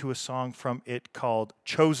to get to a song from it called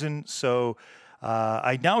Chosen. So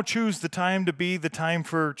I now choose the time to be the time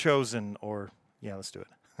for Chosen, or yeah, let's do it.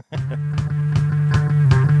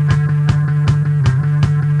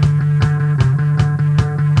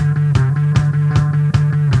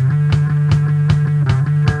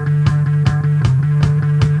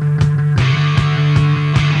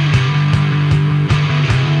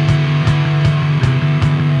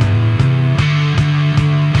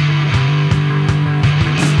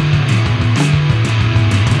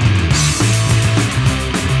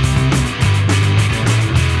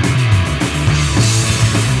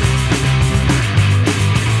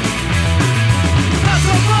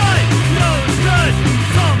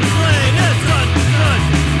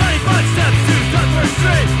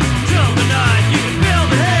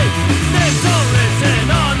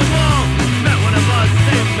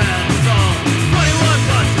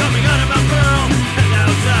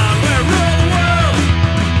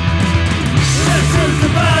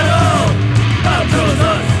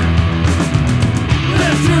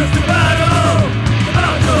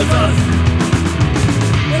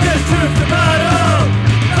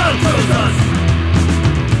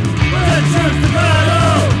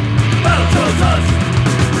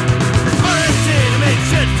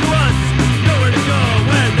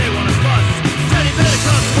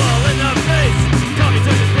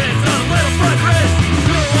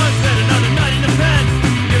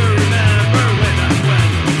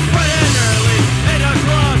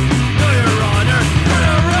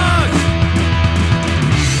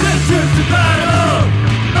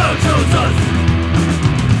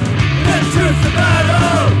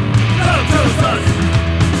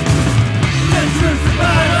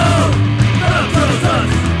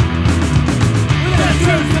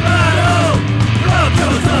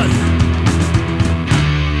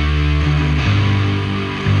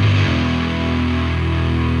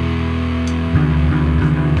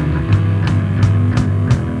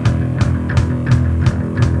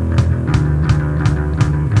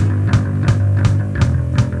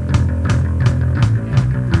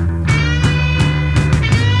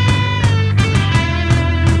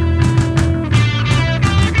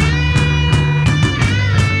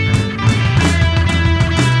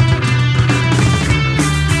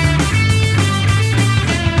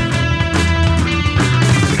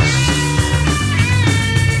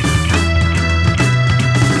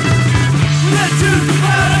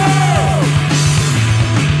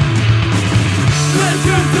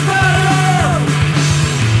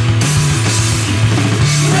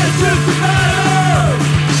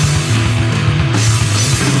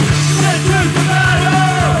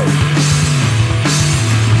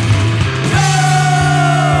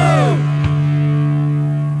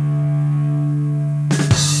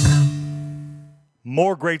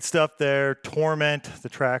 great stuff there. Torment, the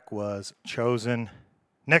track was chosen.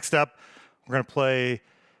 Next up, we're going to play a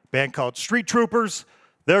band called Street Troopers.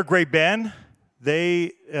 They're a great band.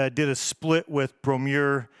 They did a split with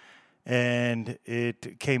Bromure, and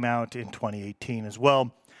it came out in 2018 as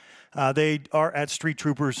well. They are at Street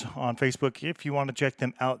Troopers on Facebook if you want to check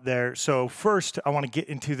them out there. So first, I want to get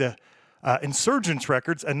into the Insurgents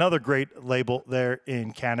Records, another great label there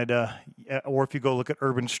in Canada. Or if you go look at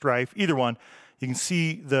Urban Strife, either one, you can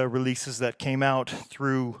see the releases that came out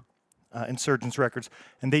through Insurgents Records.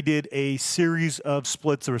 And they did a series of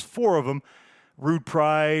splits. There was 4 of them. Rude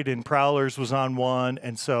Pride and Prowlers was on one.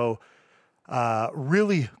 And so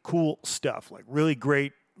really cool stuff, like really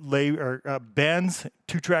great bands,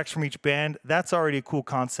 2 tracks from each band. That's already a cool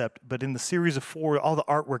concept. But in the series of 4, all the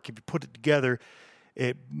artwork, if you put it together,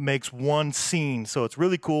 it makes one scene. So it's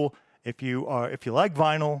really cool. If you like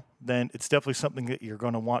vinyl, then it's definitely something that you're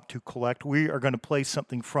going to want to collect. We are going to play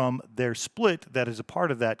something from their split that is a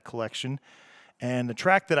part of that collection. And the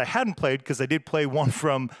track that I hadn't played, because I did play one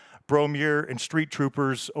from Bromure and Street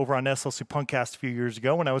Troopers over on SLC Punkcast a few years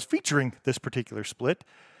ago when I was featuring this particular split.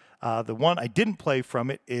 The one I didn't play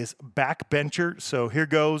from it is Backbencher. So here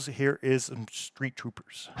goes. Here is some Street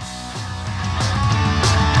Troopers.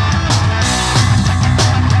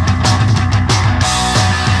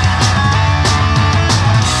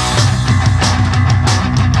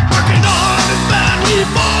 Working on this band, we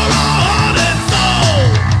for our heart and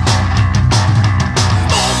soul.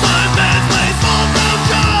 Small-time bands play small-town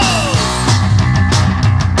shows.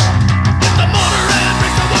 It's the motor and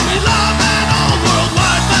bricks of what we love and all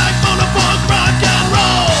worldwide backbone of punk rock and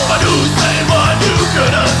roll. But who's saying what you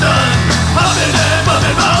could have done? Huffing and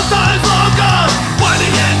bumping mouth times long gone.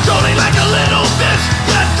 Whining and droning like a little bitch.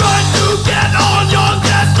 Yet trying to get on your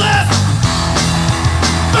guest list.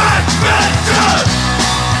 Backbencher!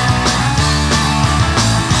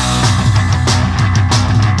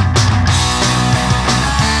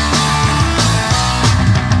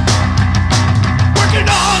 Working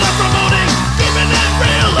on and promoting, keeping it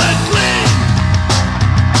real and clean.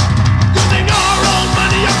 Using our own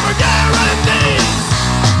money up for guarantees.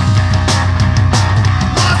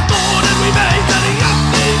 Lost more than we made, setting up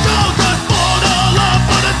these shows just for the love,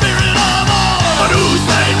 for the spirit of all. But who's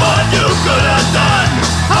saying what you could have done?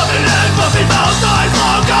 Huffing and puffing mouth eyes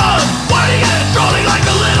long gone. Whining and trolling like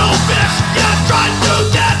a little bitch. Yet trying to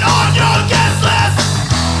get on your guest list.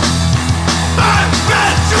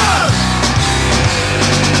 Backbencher!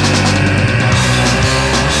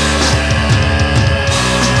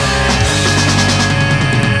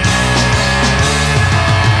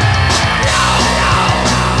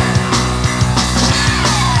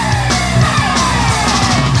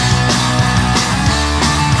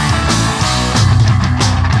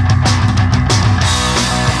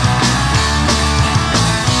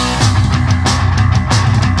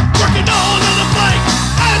 Working all on the plank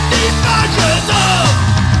and these passions of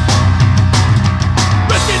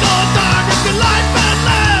risking all time, risking life and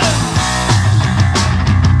live.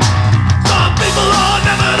 Some people are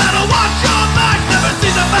never gonna watch your back, never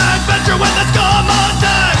seen a backbencher when the scum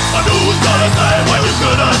attack. But who's gonna say what you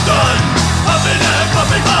could have done? Huffing and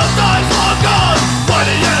puffing mouth eyes long gone.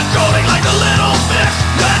 Whining and trolling like a little fish.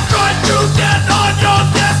 Then trying to get on your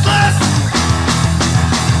guest list.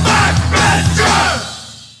 Backbencher!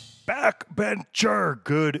 Backbencher.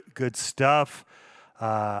 Good stuff.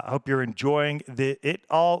 I hope you're enjoying it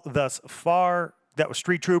all thus far. That was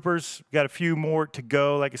Street Troopers. We got a few more to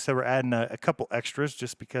go. Like I said, we're adding a couple extras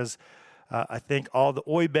just because I think all the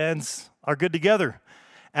Oi bands are good together.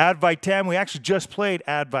 Ad Vitam. We actually just played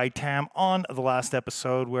Ad Vitam on the last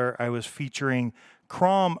episode where I was featuring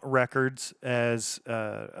Crom Records as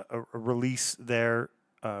a release there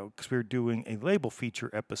because we were doing a label feature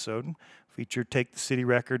episode. Featured Take the City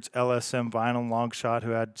Records, LSM Vinyl, Longshot,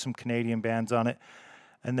 who had some Canadian bands on it.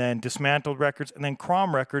 And then Dismantled Records. And then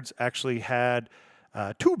Crom Records actually had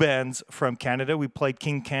 2 bands from Canada. We played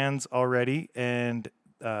King Cans already and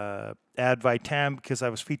Ad Vitam because I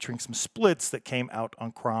was featuring some splits that came out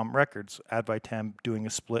on Crom Records. Ad Vitam doing a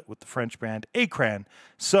split with the French band Acran.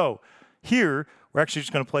 So here, we're actually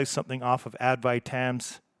just going to play something off of Ad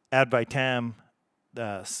Vitam's Ad Vitam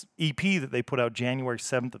EP that they put out January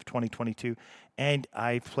 7th of 2022. And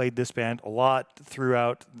I played this band a lot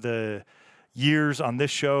throughout the years on this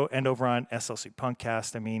show and over on SLC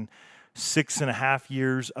Punkcast. I mean, 6.5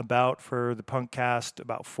 years about for the Punkcast,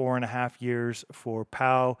 about 4.5 years for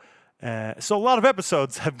POW, So a lot of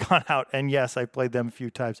episodes have gone out, and yes, I played them a few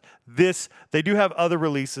times. They do have other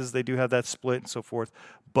releases. They do have that split and so forth.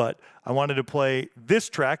 But I wanted to play this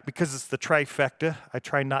track because it's the trifecta. I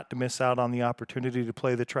try not to miss out on the opportunity to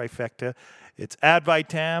play the trifecta. It's Ad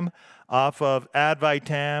Vitam off of Ad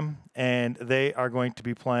Vitam, and they are going to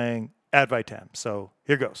be playing Ad Vitam. So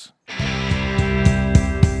here goes.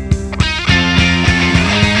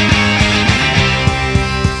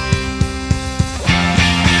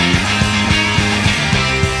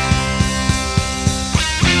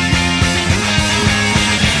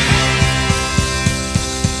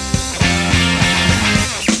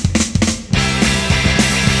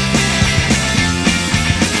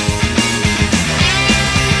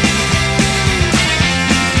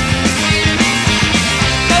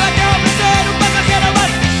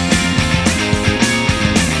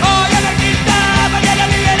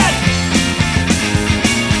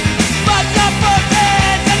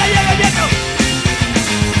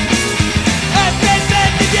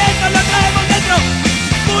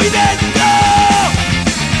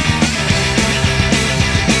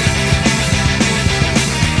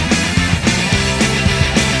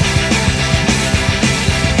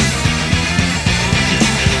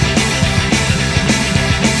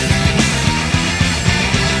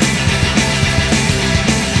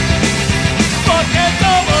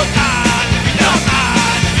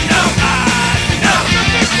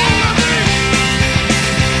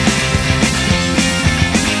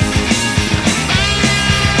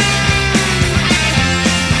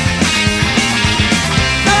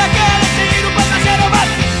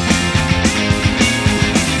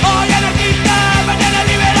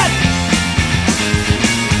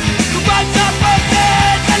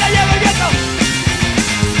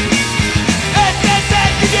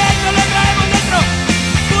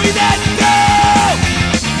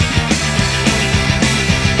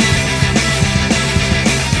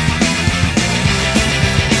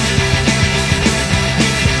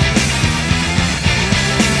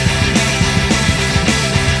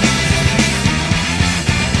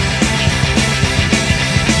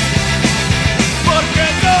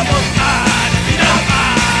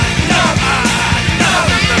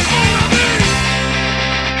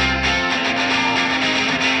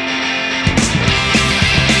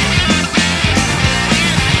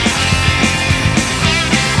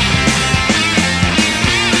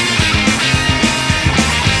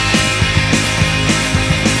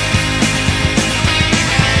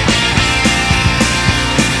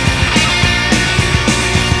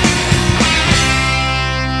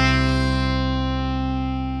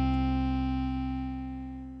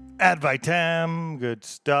 Ad Vitam, good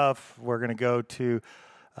stuff. We're going to go to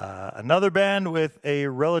another band with a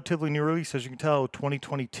relatively new release. As you can tell,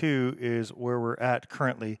 2022 is where we're at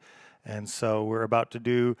currently. And so we're about to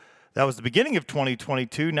do, that was the beginning of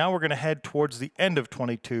 2022. Now we're going to head towards the end of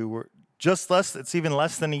 22. We're just less, it's even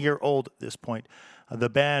less than a year old at this point. The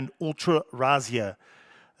band Ultra Razia,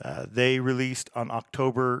 they released on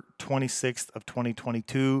October 26th of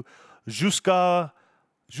 2022, Jusqu'au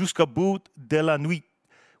bout de la nuit,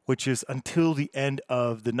 which is until the end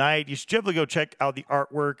of the night. You should definitely go check out the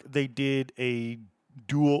artwork. They did a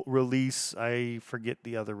dual release. I forget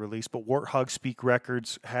the other release, but Warthog Speak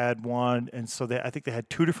Records had one. And so I think they had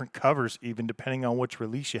two different covers even, depending on which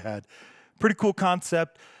release you had. Pretty cool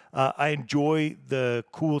concept. I enjoy the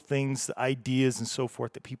cool things, the ideas and so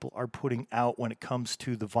forth that people are putting out when it comes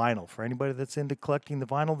to the vinyl. For anybody that's into collecting the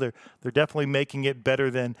vinyl, they're definitely making it better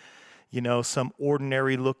than, you know, some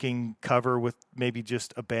ordinary looking cover with maybe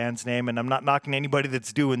just a band's name. And I'm not knocking anybody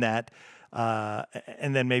that's doing that.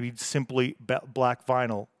 And then maybe simply black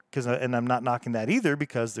vinyl. And I'm not knocking that either,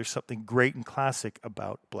 because there's something great and classic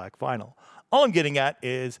about black vinyl. All I'm getting at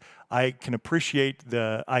is I can appreciate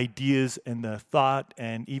the ideas and the thought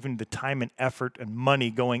and even the time and effort and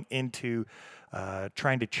money going into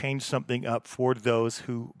trying to change something up for those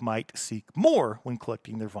who might seek more when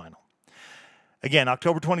collecting their vinyl. Again,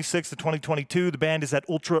 October 26th of 2022, the band is at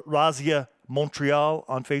Ultra Razia Montreal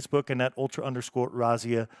on Facebook and at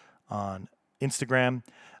Ultra_Razia on Instagram.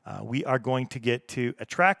 We are going to get to a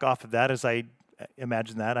track off of that. As I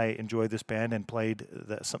imagine that, I enjoy this band and played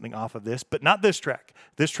something off of this, but not this track.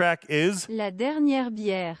 This track is La dernière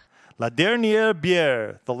bière. La dernière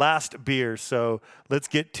bière, the last beer. So let's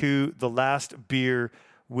get to the last beer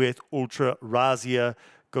with Ultra Razia.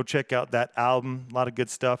 Go check out that album. A lot of good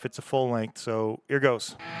stuff. It's a full length. So here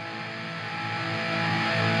goes.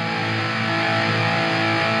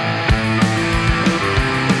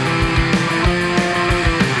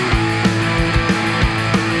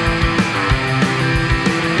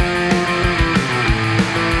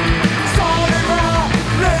 Sans les bras,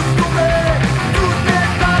 laisse tomber.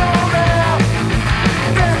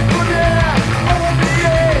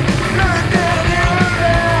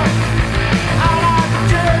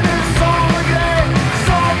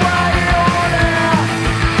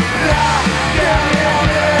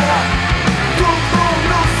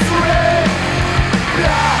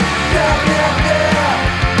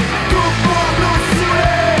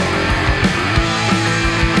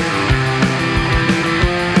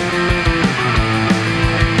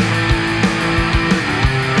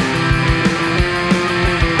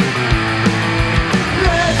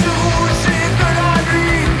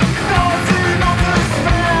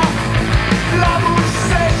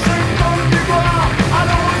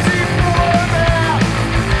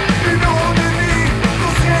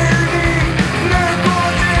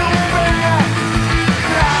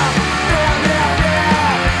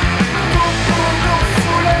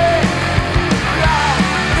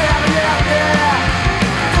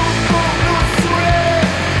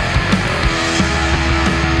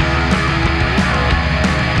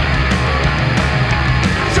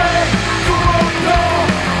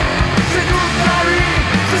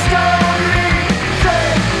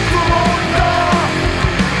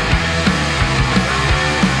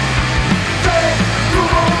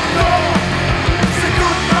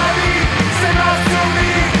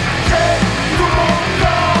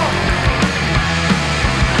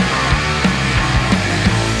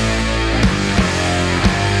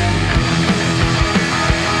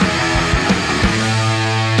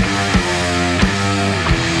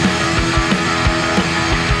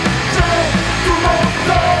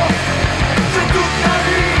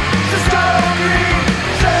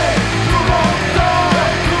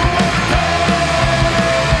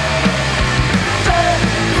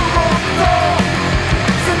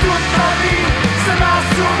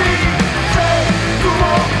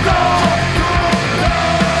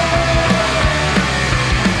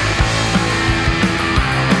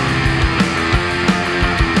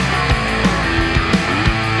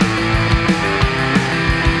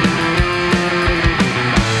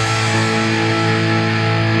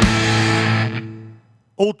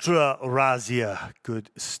 Ultra Razia,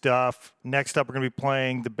 good stuff. Next up, we're going to be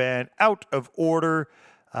playing the band Out of Order.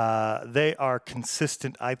 They are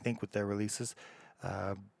consistent, I think, with their releases.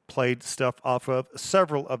 Played stuff off of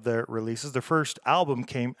several of their releases. Their first album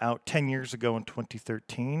came out 10 years ago in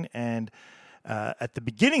 2013, and at the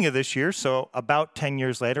beginning of this year, so about 10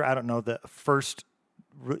 years later, I don't know the first,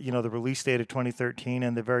 the release date of 2013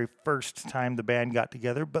 and the very first time the band got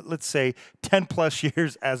together, but let's say 10 plus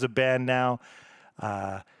years as a band now.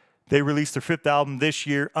 They released their fifth album this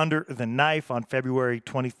year, Under the Knife, on February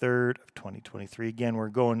 23rd of 2023. Again,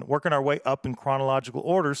 we're working our way up in chronological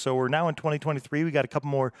order, so we're now in 2023. We got a couple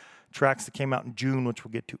more tracks that came out in June, which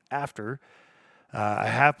we'll get to after. I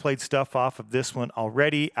have played stuff off of this one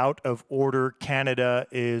already. Out of Order Canada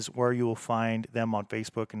is where you will find them on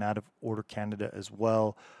Facebook, and Out of Order Canada as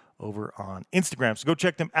well over on Instagram. So go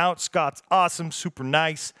check them out. Scott's awesome, super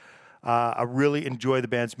nice. I really enjoy the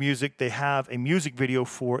band's music. They have a music video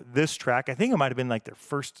for this track. I think it might have been like their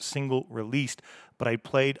first single released, but I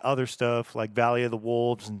played other stuff like Valley of the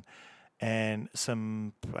Wolves and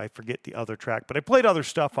some, I forget the other track, but I played other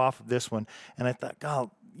stuff off of this one. And I thought, God,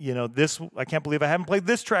 I can't believe I haven't played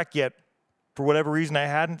this track yet. For whatever reason, I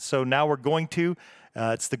hadn't. So now we're going to.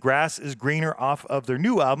 It's The Grass is Greener off of their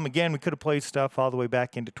new album. Again, we could have played stuff all the way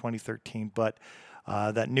back into 2013, but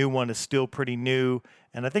that new one is still pretty new,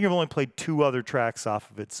 and I think I've only played 2 other tracks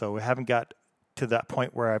off of it, so I haven't got to that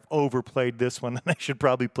point where I've overplayed this one, and I should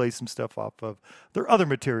probably play some stuff off of their other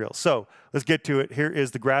material. So let's get to it. Here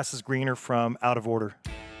is The Grass is Greener from Out of Order.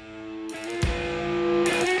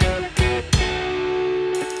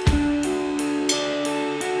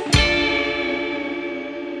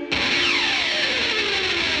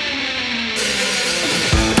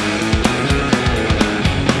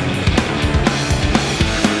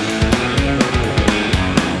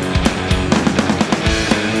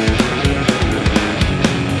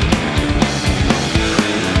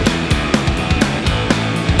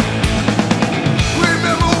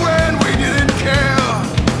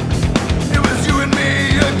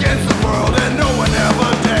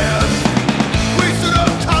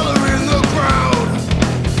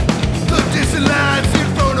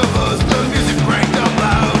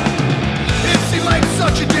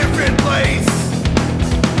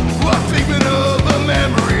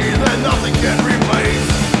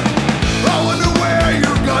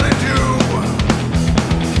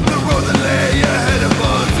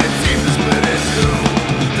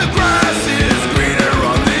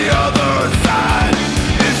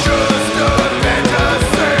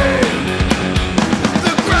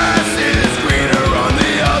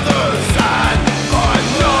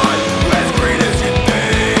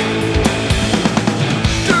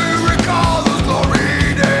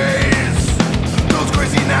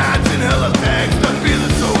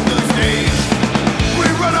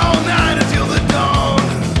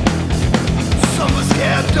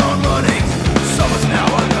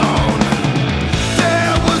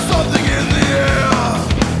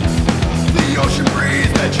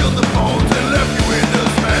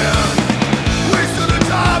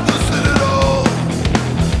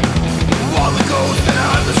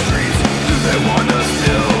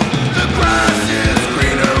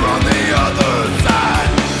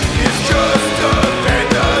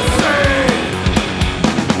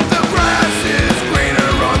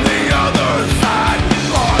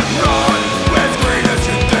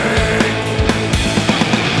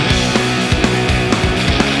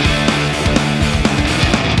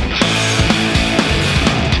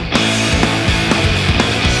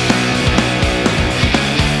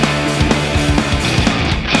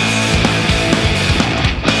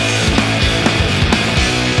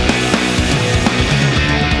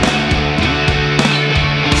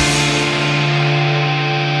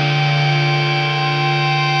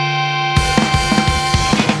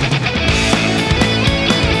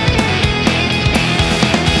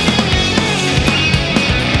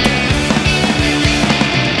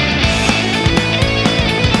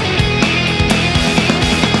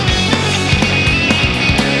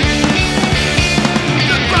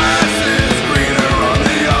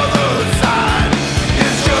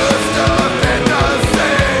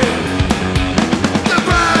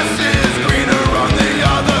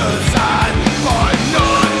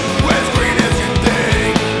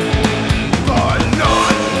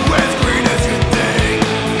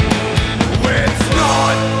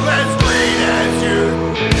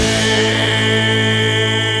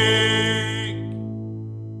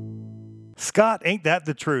 Scott, ain't that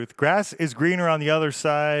the truth? Grass is greener on the other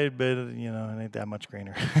side, but, it ain't that much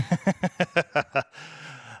greener.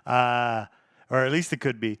 Or at least it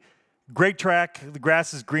could be. Great track. The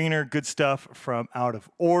Grass is Greener. Good stuff from Out of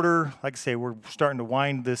Order. Like I say, we're starting to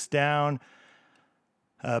wind this down.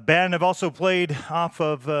 Band I've also played off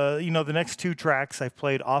of, the next two tracks I've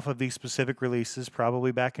played off of these specific releases,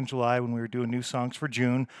 probably back in July when we were doing new songs for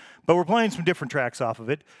June. But we're playing some different tracks off of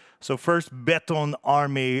it. So first, Beton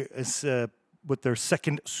Army is with their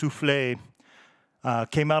second Soufflé.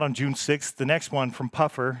 Came out on June 6th. The next one from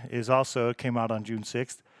Puffer came out on June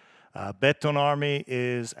 6th. Beton Army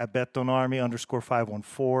is at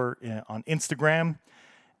betonarmy_514 on Instagram.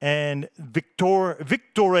 And Victoire.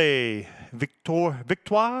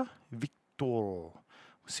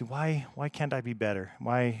 See, why can't I be better?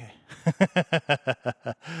 Why?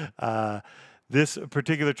 This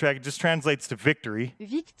particular track just translates to victory.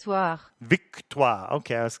 Victoire.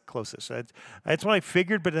 Okay, I was closest. That's what I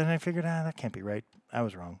figured, but then I figured, that can't be right. I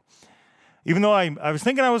was wrong. Even though I was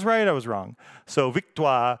thinking I was right, I was wrong. So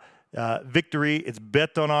Victoire, victory, it's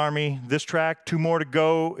Beton Army. This track, 2 more to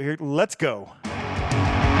go. Here, let's go.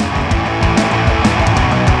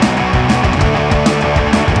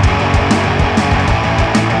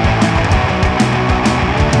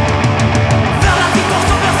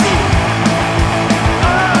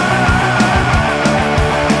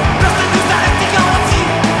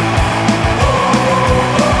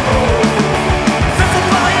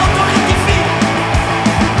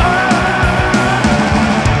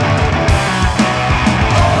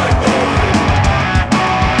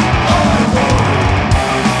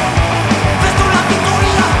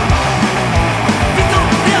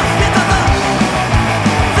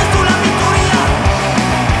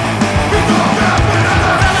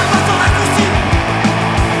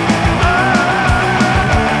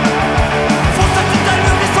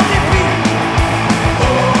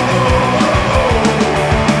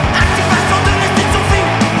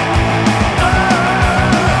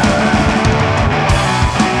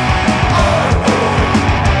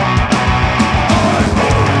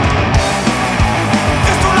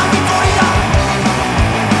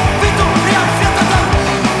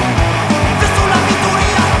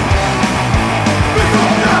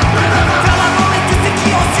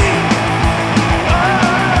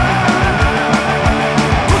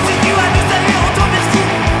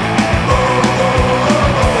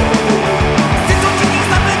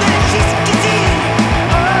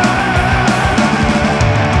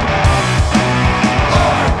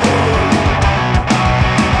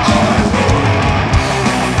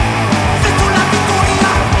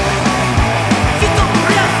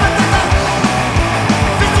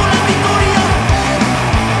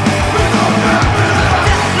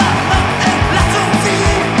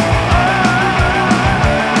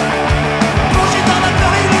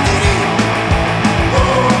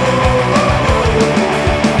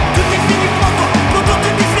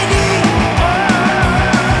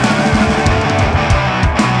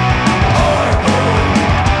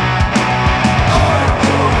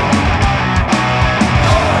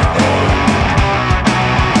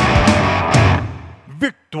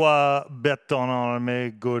 Beton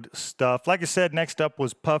Army, good stuff. Like I said, next up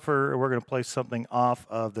was Puffer. We're going to play something off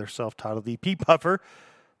of their self-titled EP, Puffer.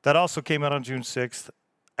 That also came out on June 6th.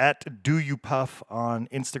 At Do You Puff on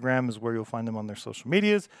Instagram is where you'll find them on their social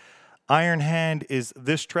medias. Iron Hand is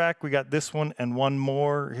this track. We got this one and one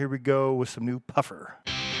more. Here we go with some new Puffer.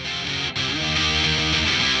 We're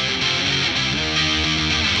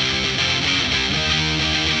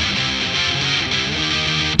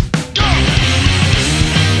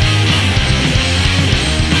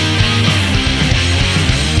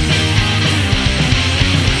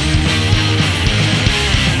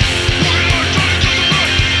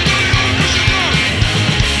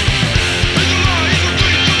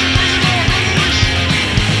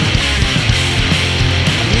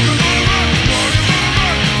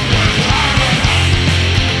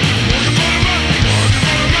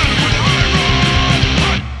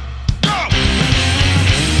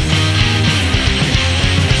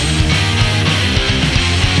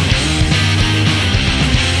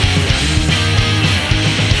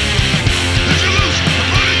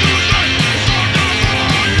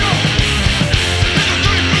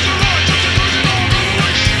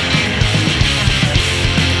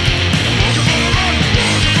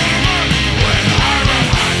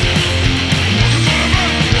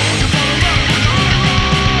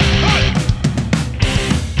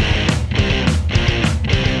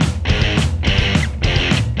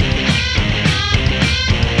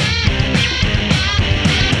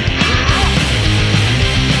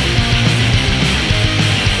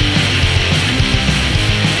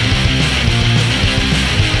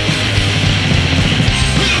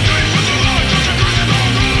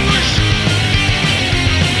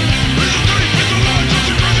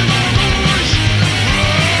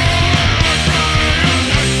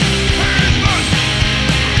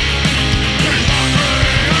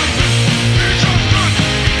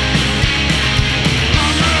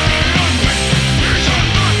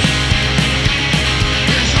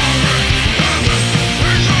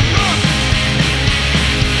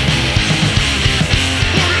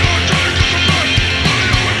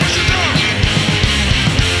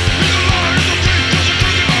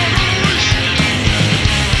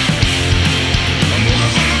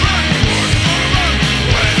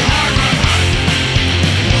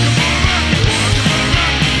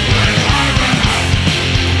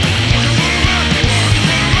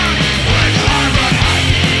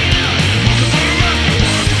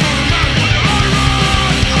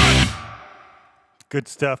Good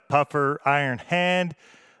stuff, Puffer, Iron Hand.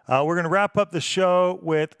 We're going to wrap up the show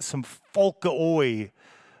with some Folka Oi.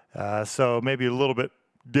 So maybe a little bit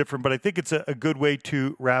different, but I think it's a good way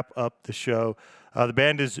to wrap up the show. The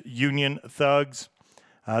band is Union Thugs.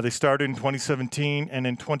 They started in 2017, and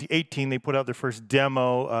in 2018 they put out their first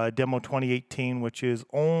demo, demo 2018, which is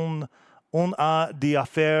On a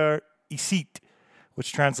d'affaires ici,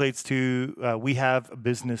 which translates to We Have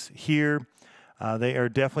Business Here. They are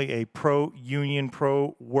definitely a pro-union,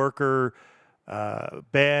 pro-worker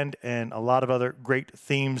band, and a lot of other great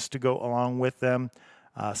themes to go along with them.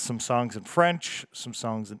 Some songs in French, some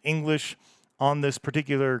songs in English. On this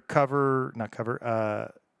particular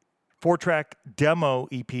 4-track demo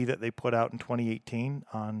EP that they put out in 2018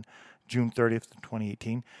 on June 30th,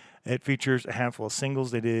 2018. It features a handful of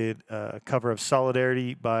singles. They did a cover of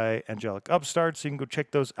Solidarity by Angelic Upstart, so you can go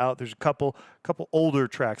check those out. There's a couple older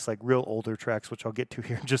tracks, like real older tracks, which I'll get to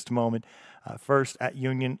here in just a moment. First, at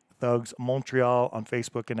Union Thugs Montreal on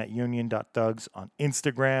Facebook and at union.thugs on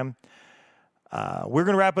Instagram. We're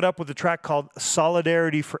going to wrap it up with a track called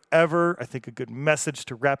Solidarity Forever. I think a good message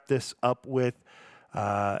to wrap this up with.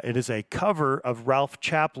 It is a cover of Ralph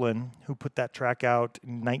Chaplin, who put that track out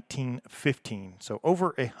in 1915. So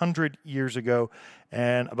over 100 years ago,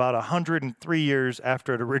 and about 103 years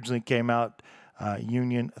after it originally came out,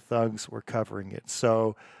 Union Thugs were covering it.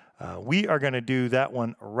 So we are going to do that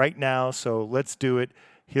one right now. So let's do it.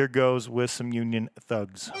 Here goes with some Union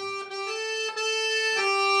Thugs.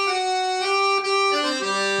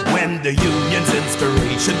 When the union's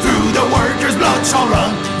inspiration through the workers' blood shall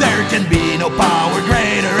run, there can be no power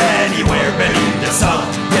greater anywhere beneath the sun.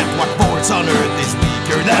 Yet what force on earth is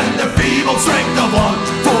weaker than the feeble strength of one?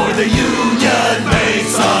 For the union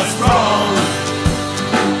makes us strong.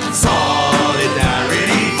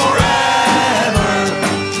 Solidarity forever.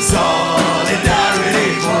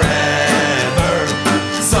 Solidarity forever.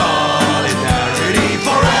 Solidarity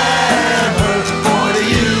forever. For the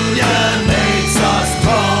union makes us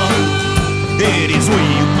strong. It is we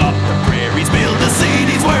who pop the prairies, build the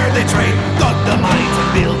cities where they trade, dug the mines and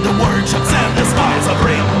build the workshops and the spies of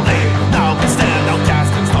railroad laid. Now we stand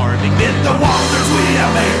outcast and starving mid the wonders we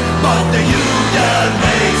have made, but the union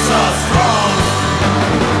makes us strong.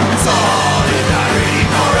 Solidarity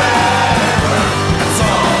forever.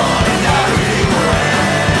 Solidarity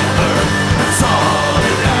forever.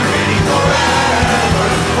 Solidarity forever.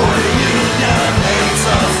 For the union makes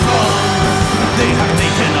us strong. They have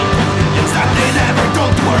taken up opinions that they never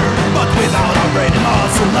don't work, but without our brain and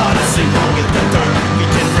muscle, not a single will can turn. We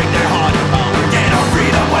can bring their heart and power, gain our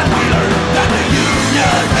freedom when we learn that the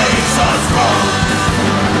union makes us strong.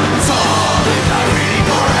 Solidarity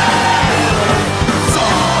forever.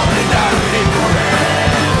 Solidarity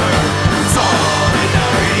forever.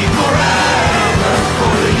 Solidarity forever.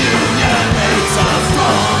 For the union makes us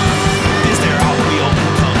strong. Is there how we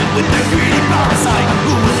overcome it with the greedy parasite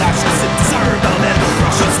who will actually sit to serve them and will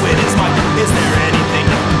crush us with his might? Is there anything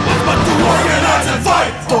that we want but to organize and fight?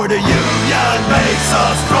 For the union makes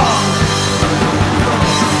us strong.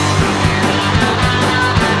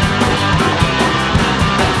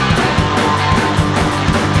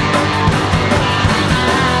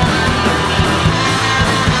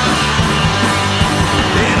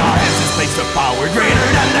 In our hands is placed a power greater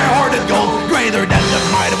than their hoarded gold, greater than the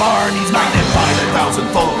might of armies magnified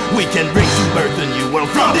 1,000-fold. We can bring to birth a new world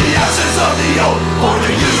from the ashes of the old, for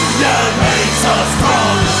the union makes us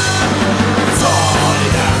strong.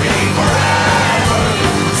 Solidarity forever.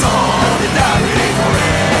 Solidarity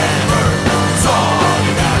forever.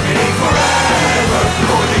 Solidarity forever.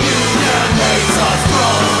 For the union makes us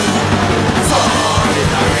strong.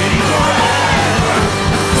 Solidarity forever.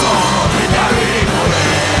 Solidarity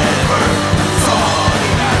forever.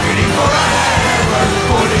 Solidarity forever.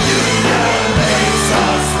 For the union makes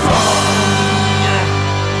us strong.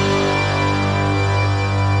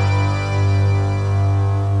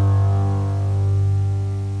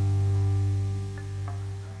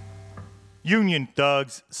 Union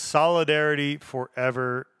Thugs, Solidarity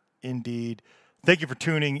Forever, indeed. Thank you for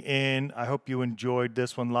tuning in. I hope you enjoyed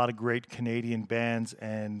this one. A lot of great Canadian bands,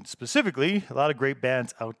 and specifically, a lot of great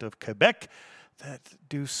bands out of Quebec that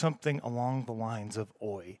do something along the lines of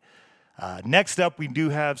Oi. Next up, we do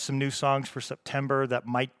have some new songs for September that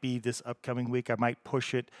might be this upcoming week. I might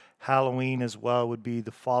push it. Halloween as well would be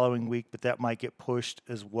the following week, but that might get pushed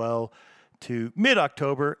as well to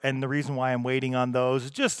mid-October. And the reason why I'm waiting on those is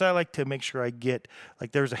just I like to make sure I get,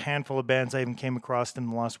 like there's a handful of bands I even came across in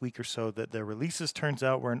the last week or so that their releases turns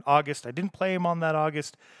out were in August. I didn't play them on that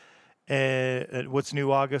August, What's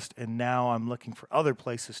New August, and now I'm looking for other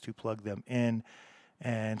places to plug them in.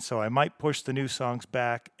 And so I might push the new songs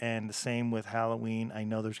back, and the same with Halloween. I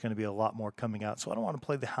know there's going to be a lot more coming out, so I don't want to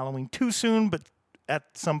play the Halloween too soon, but at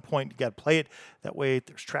some point you got to play it. That way, if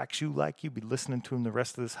there's tracks you like, you'll be listening to them the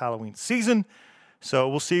rest of this Halloween season. So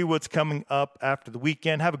we'll see what's coming up after the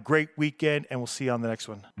weekend. Have a great weekend, and we'll see you on the next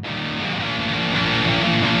one.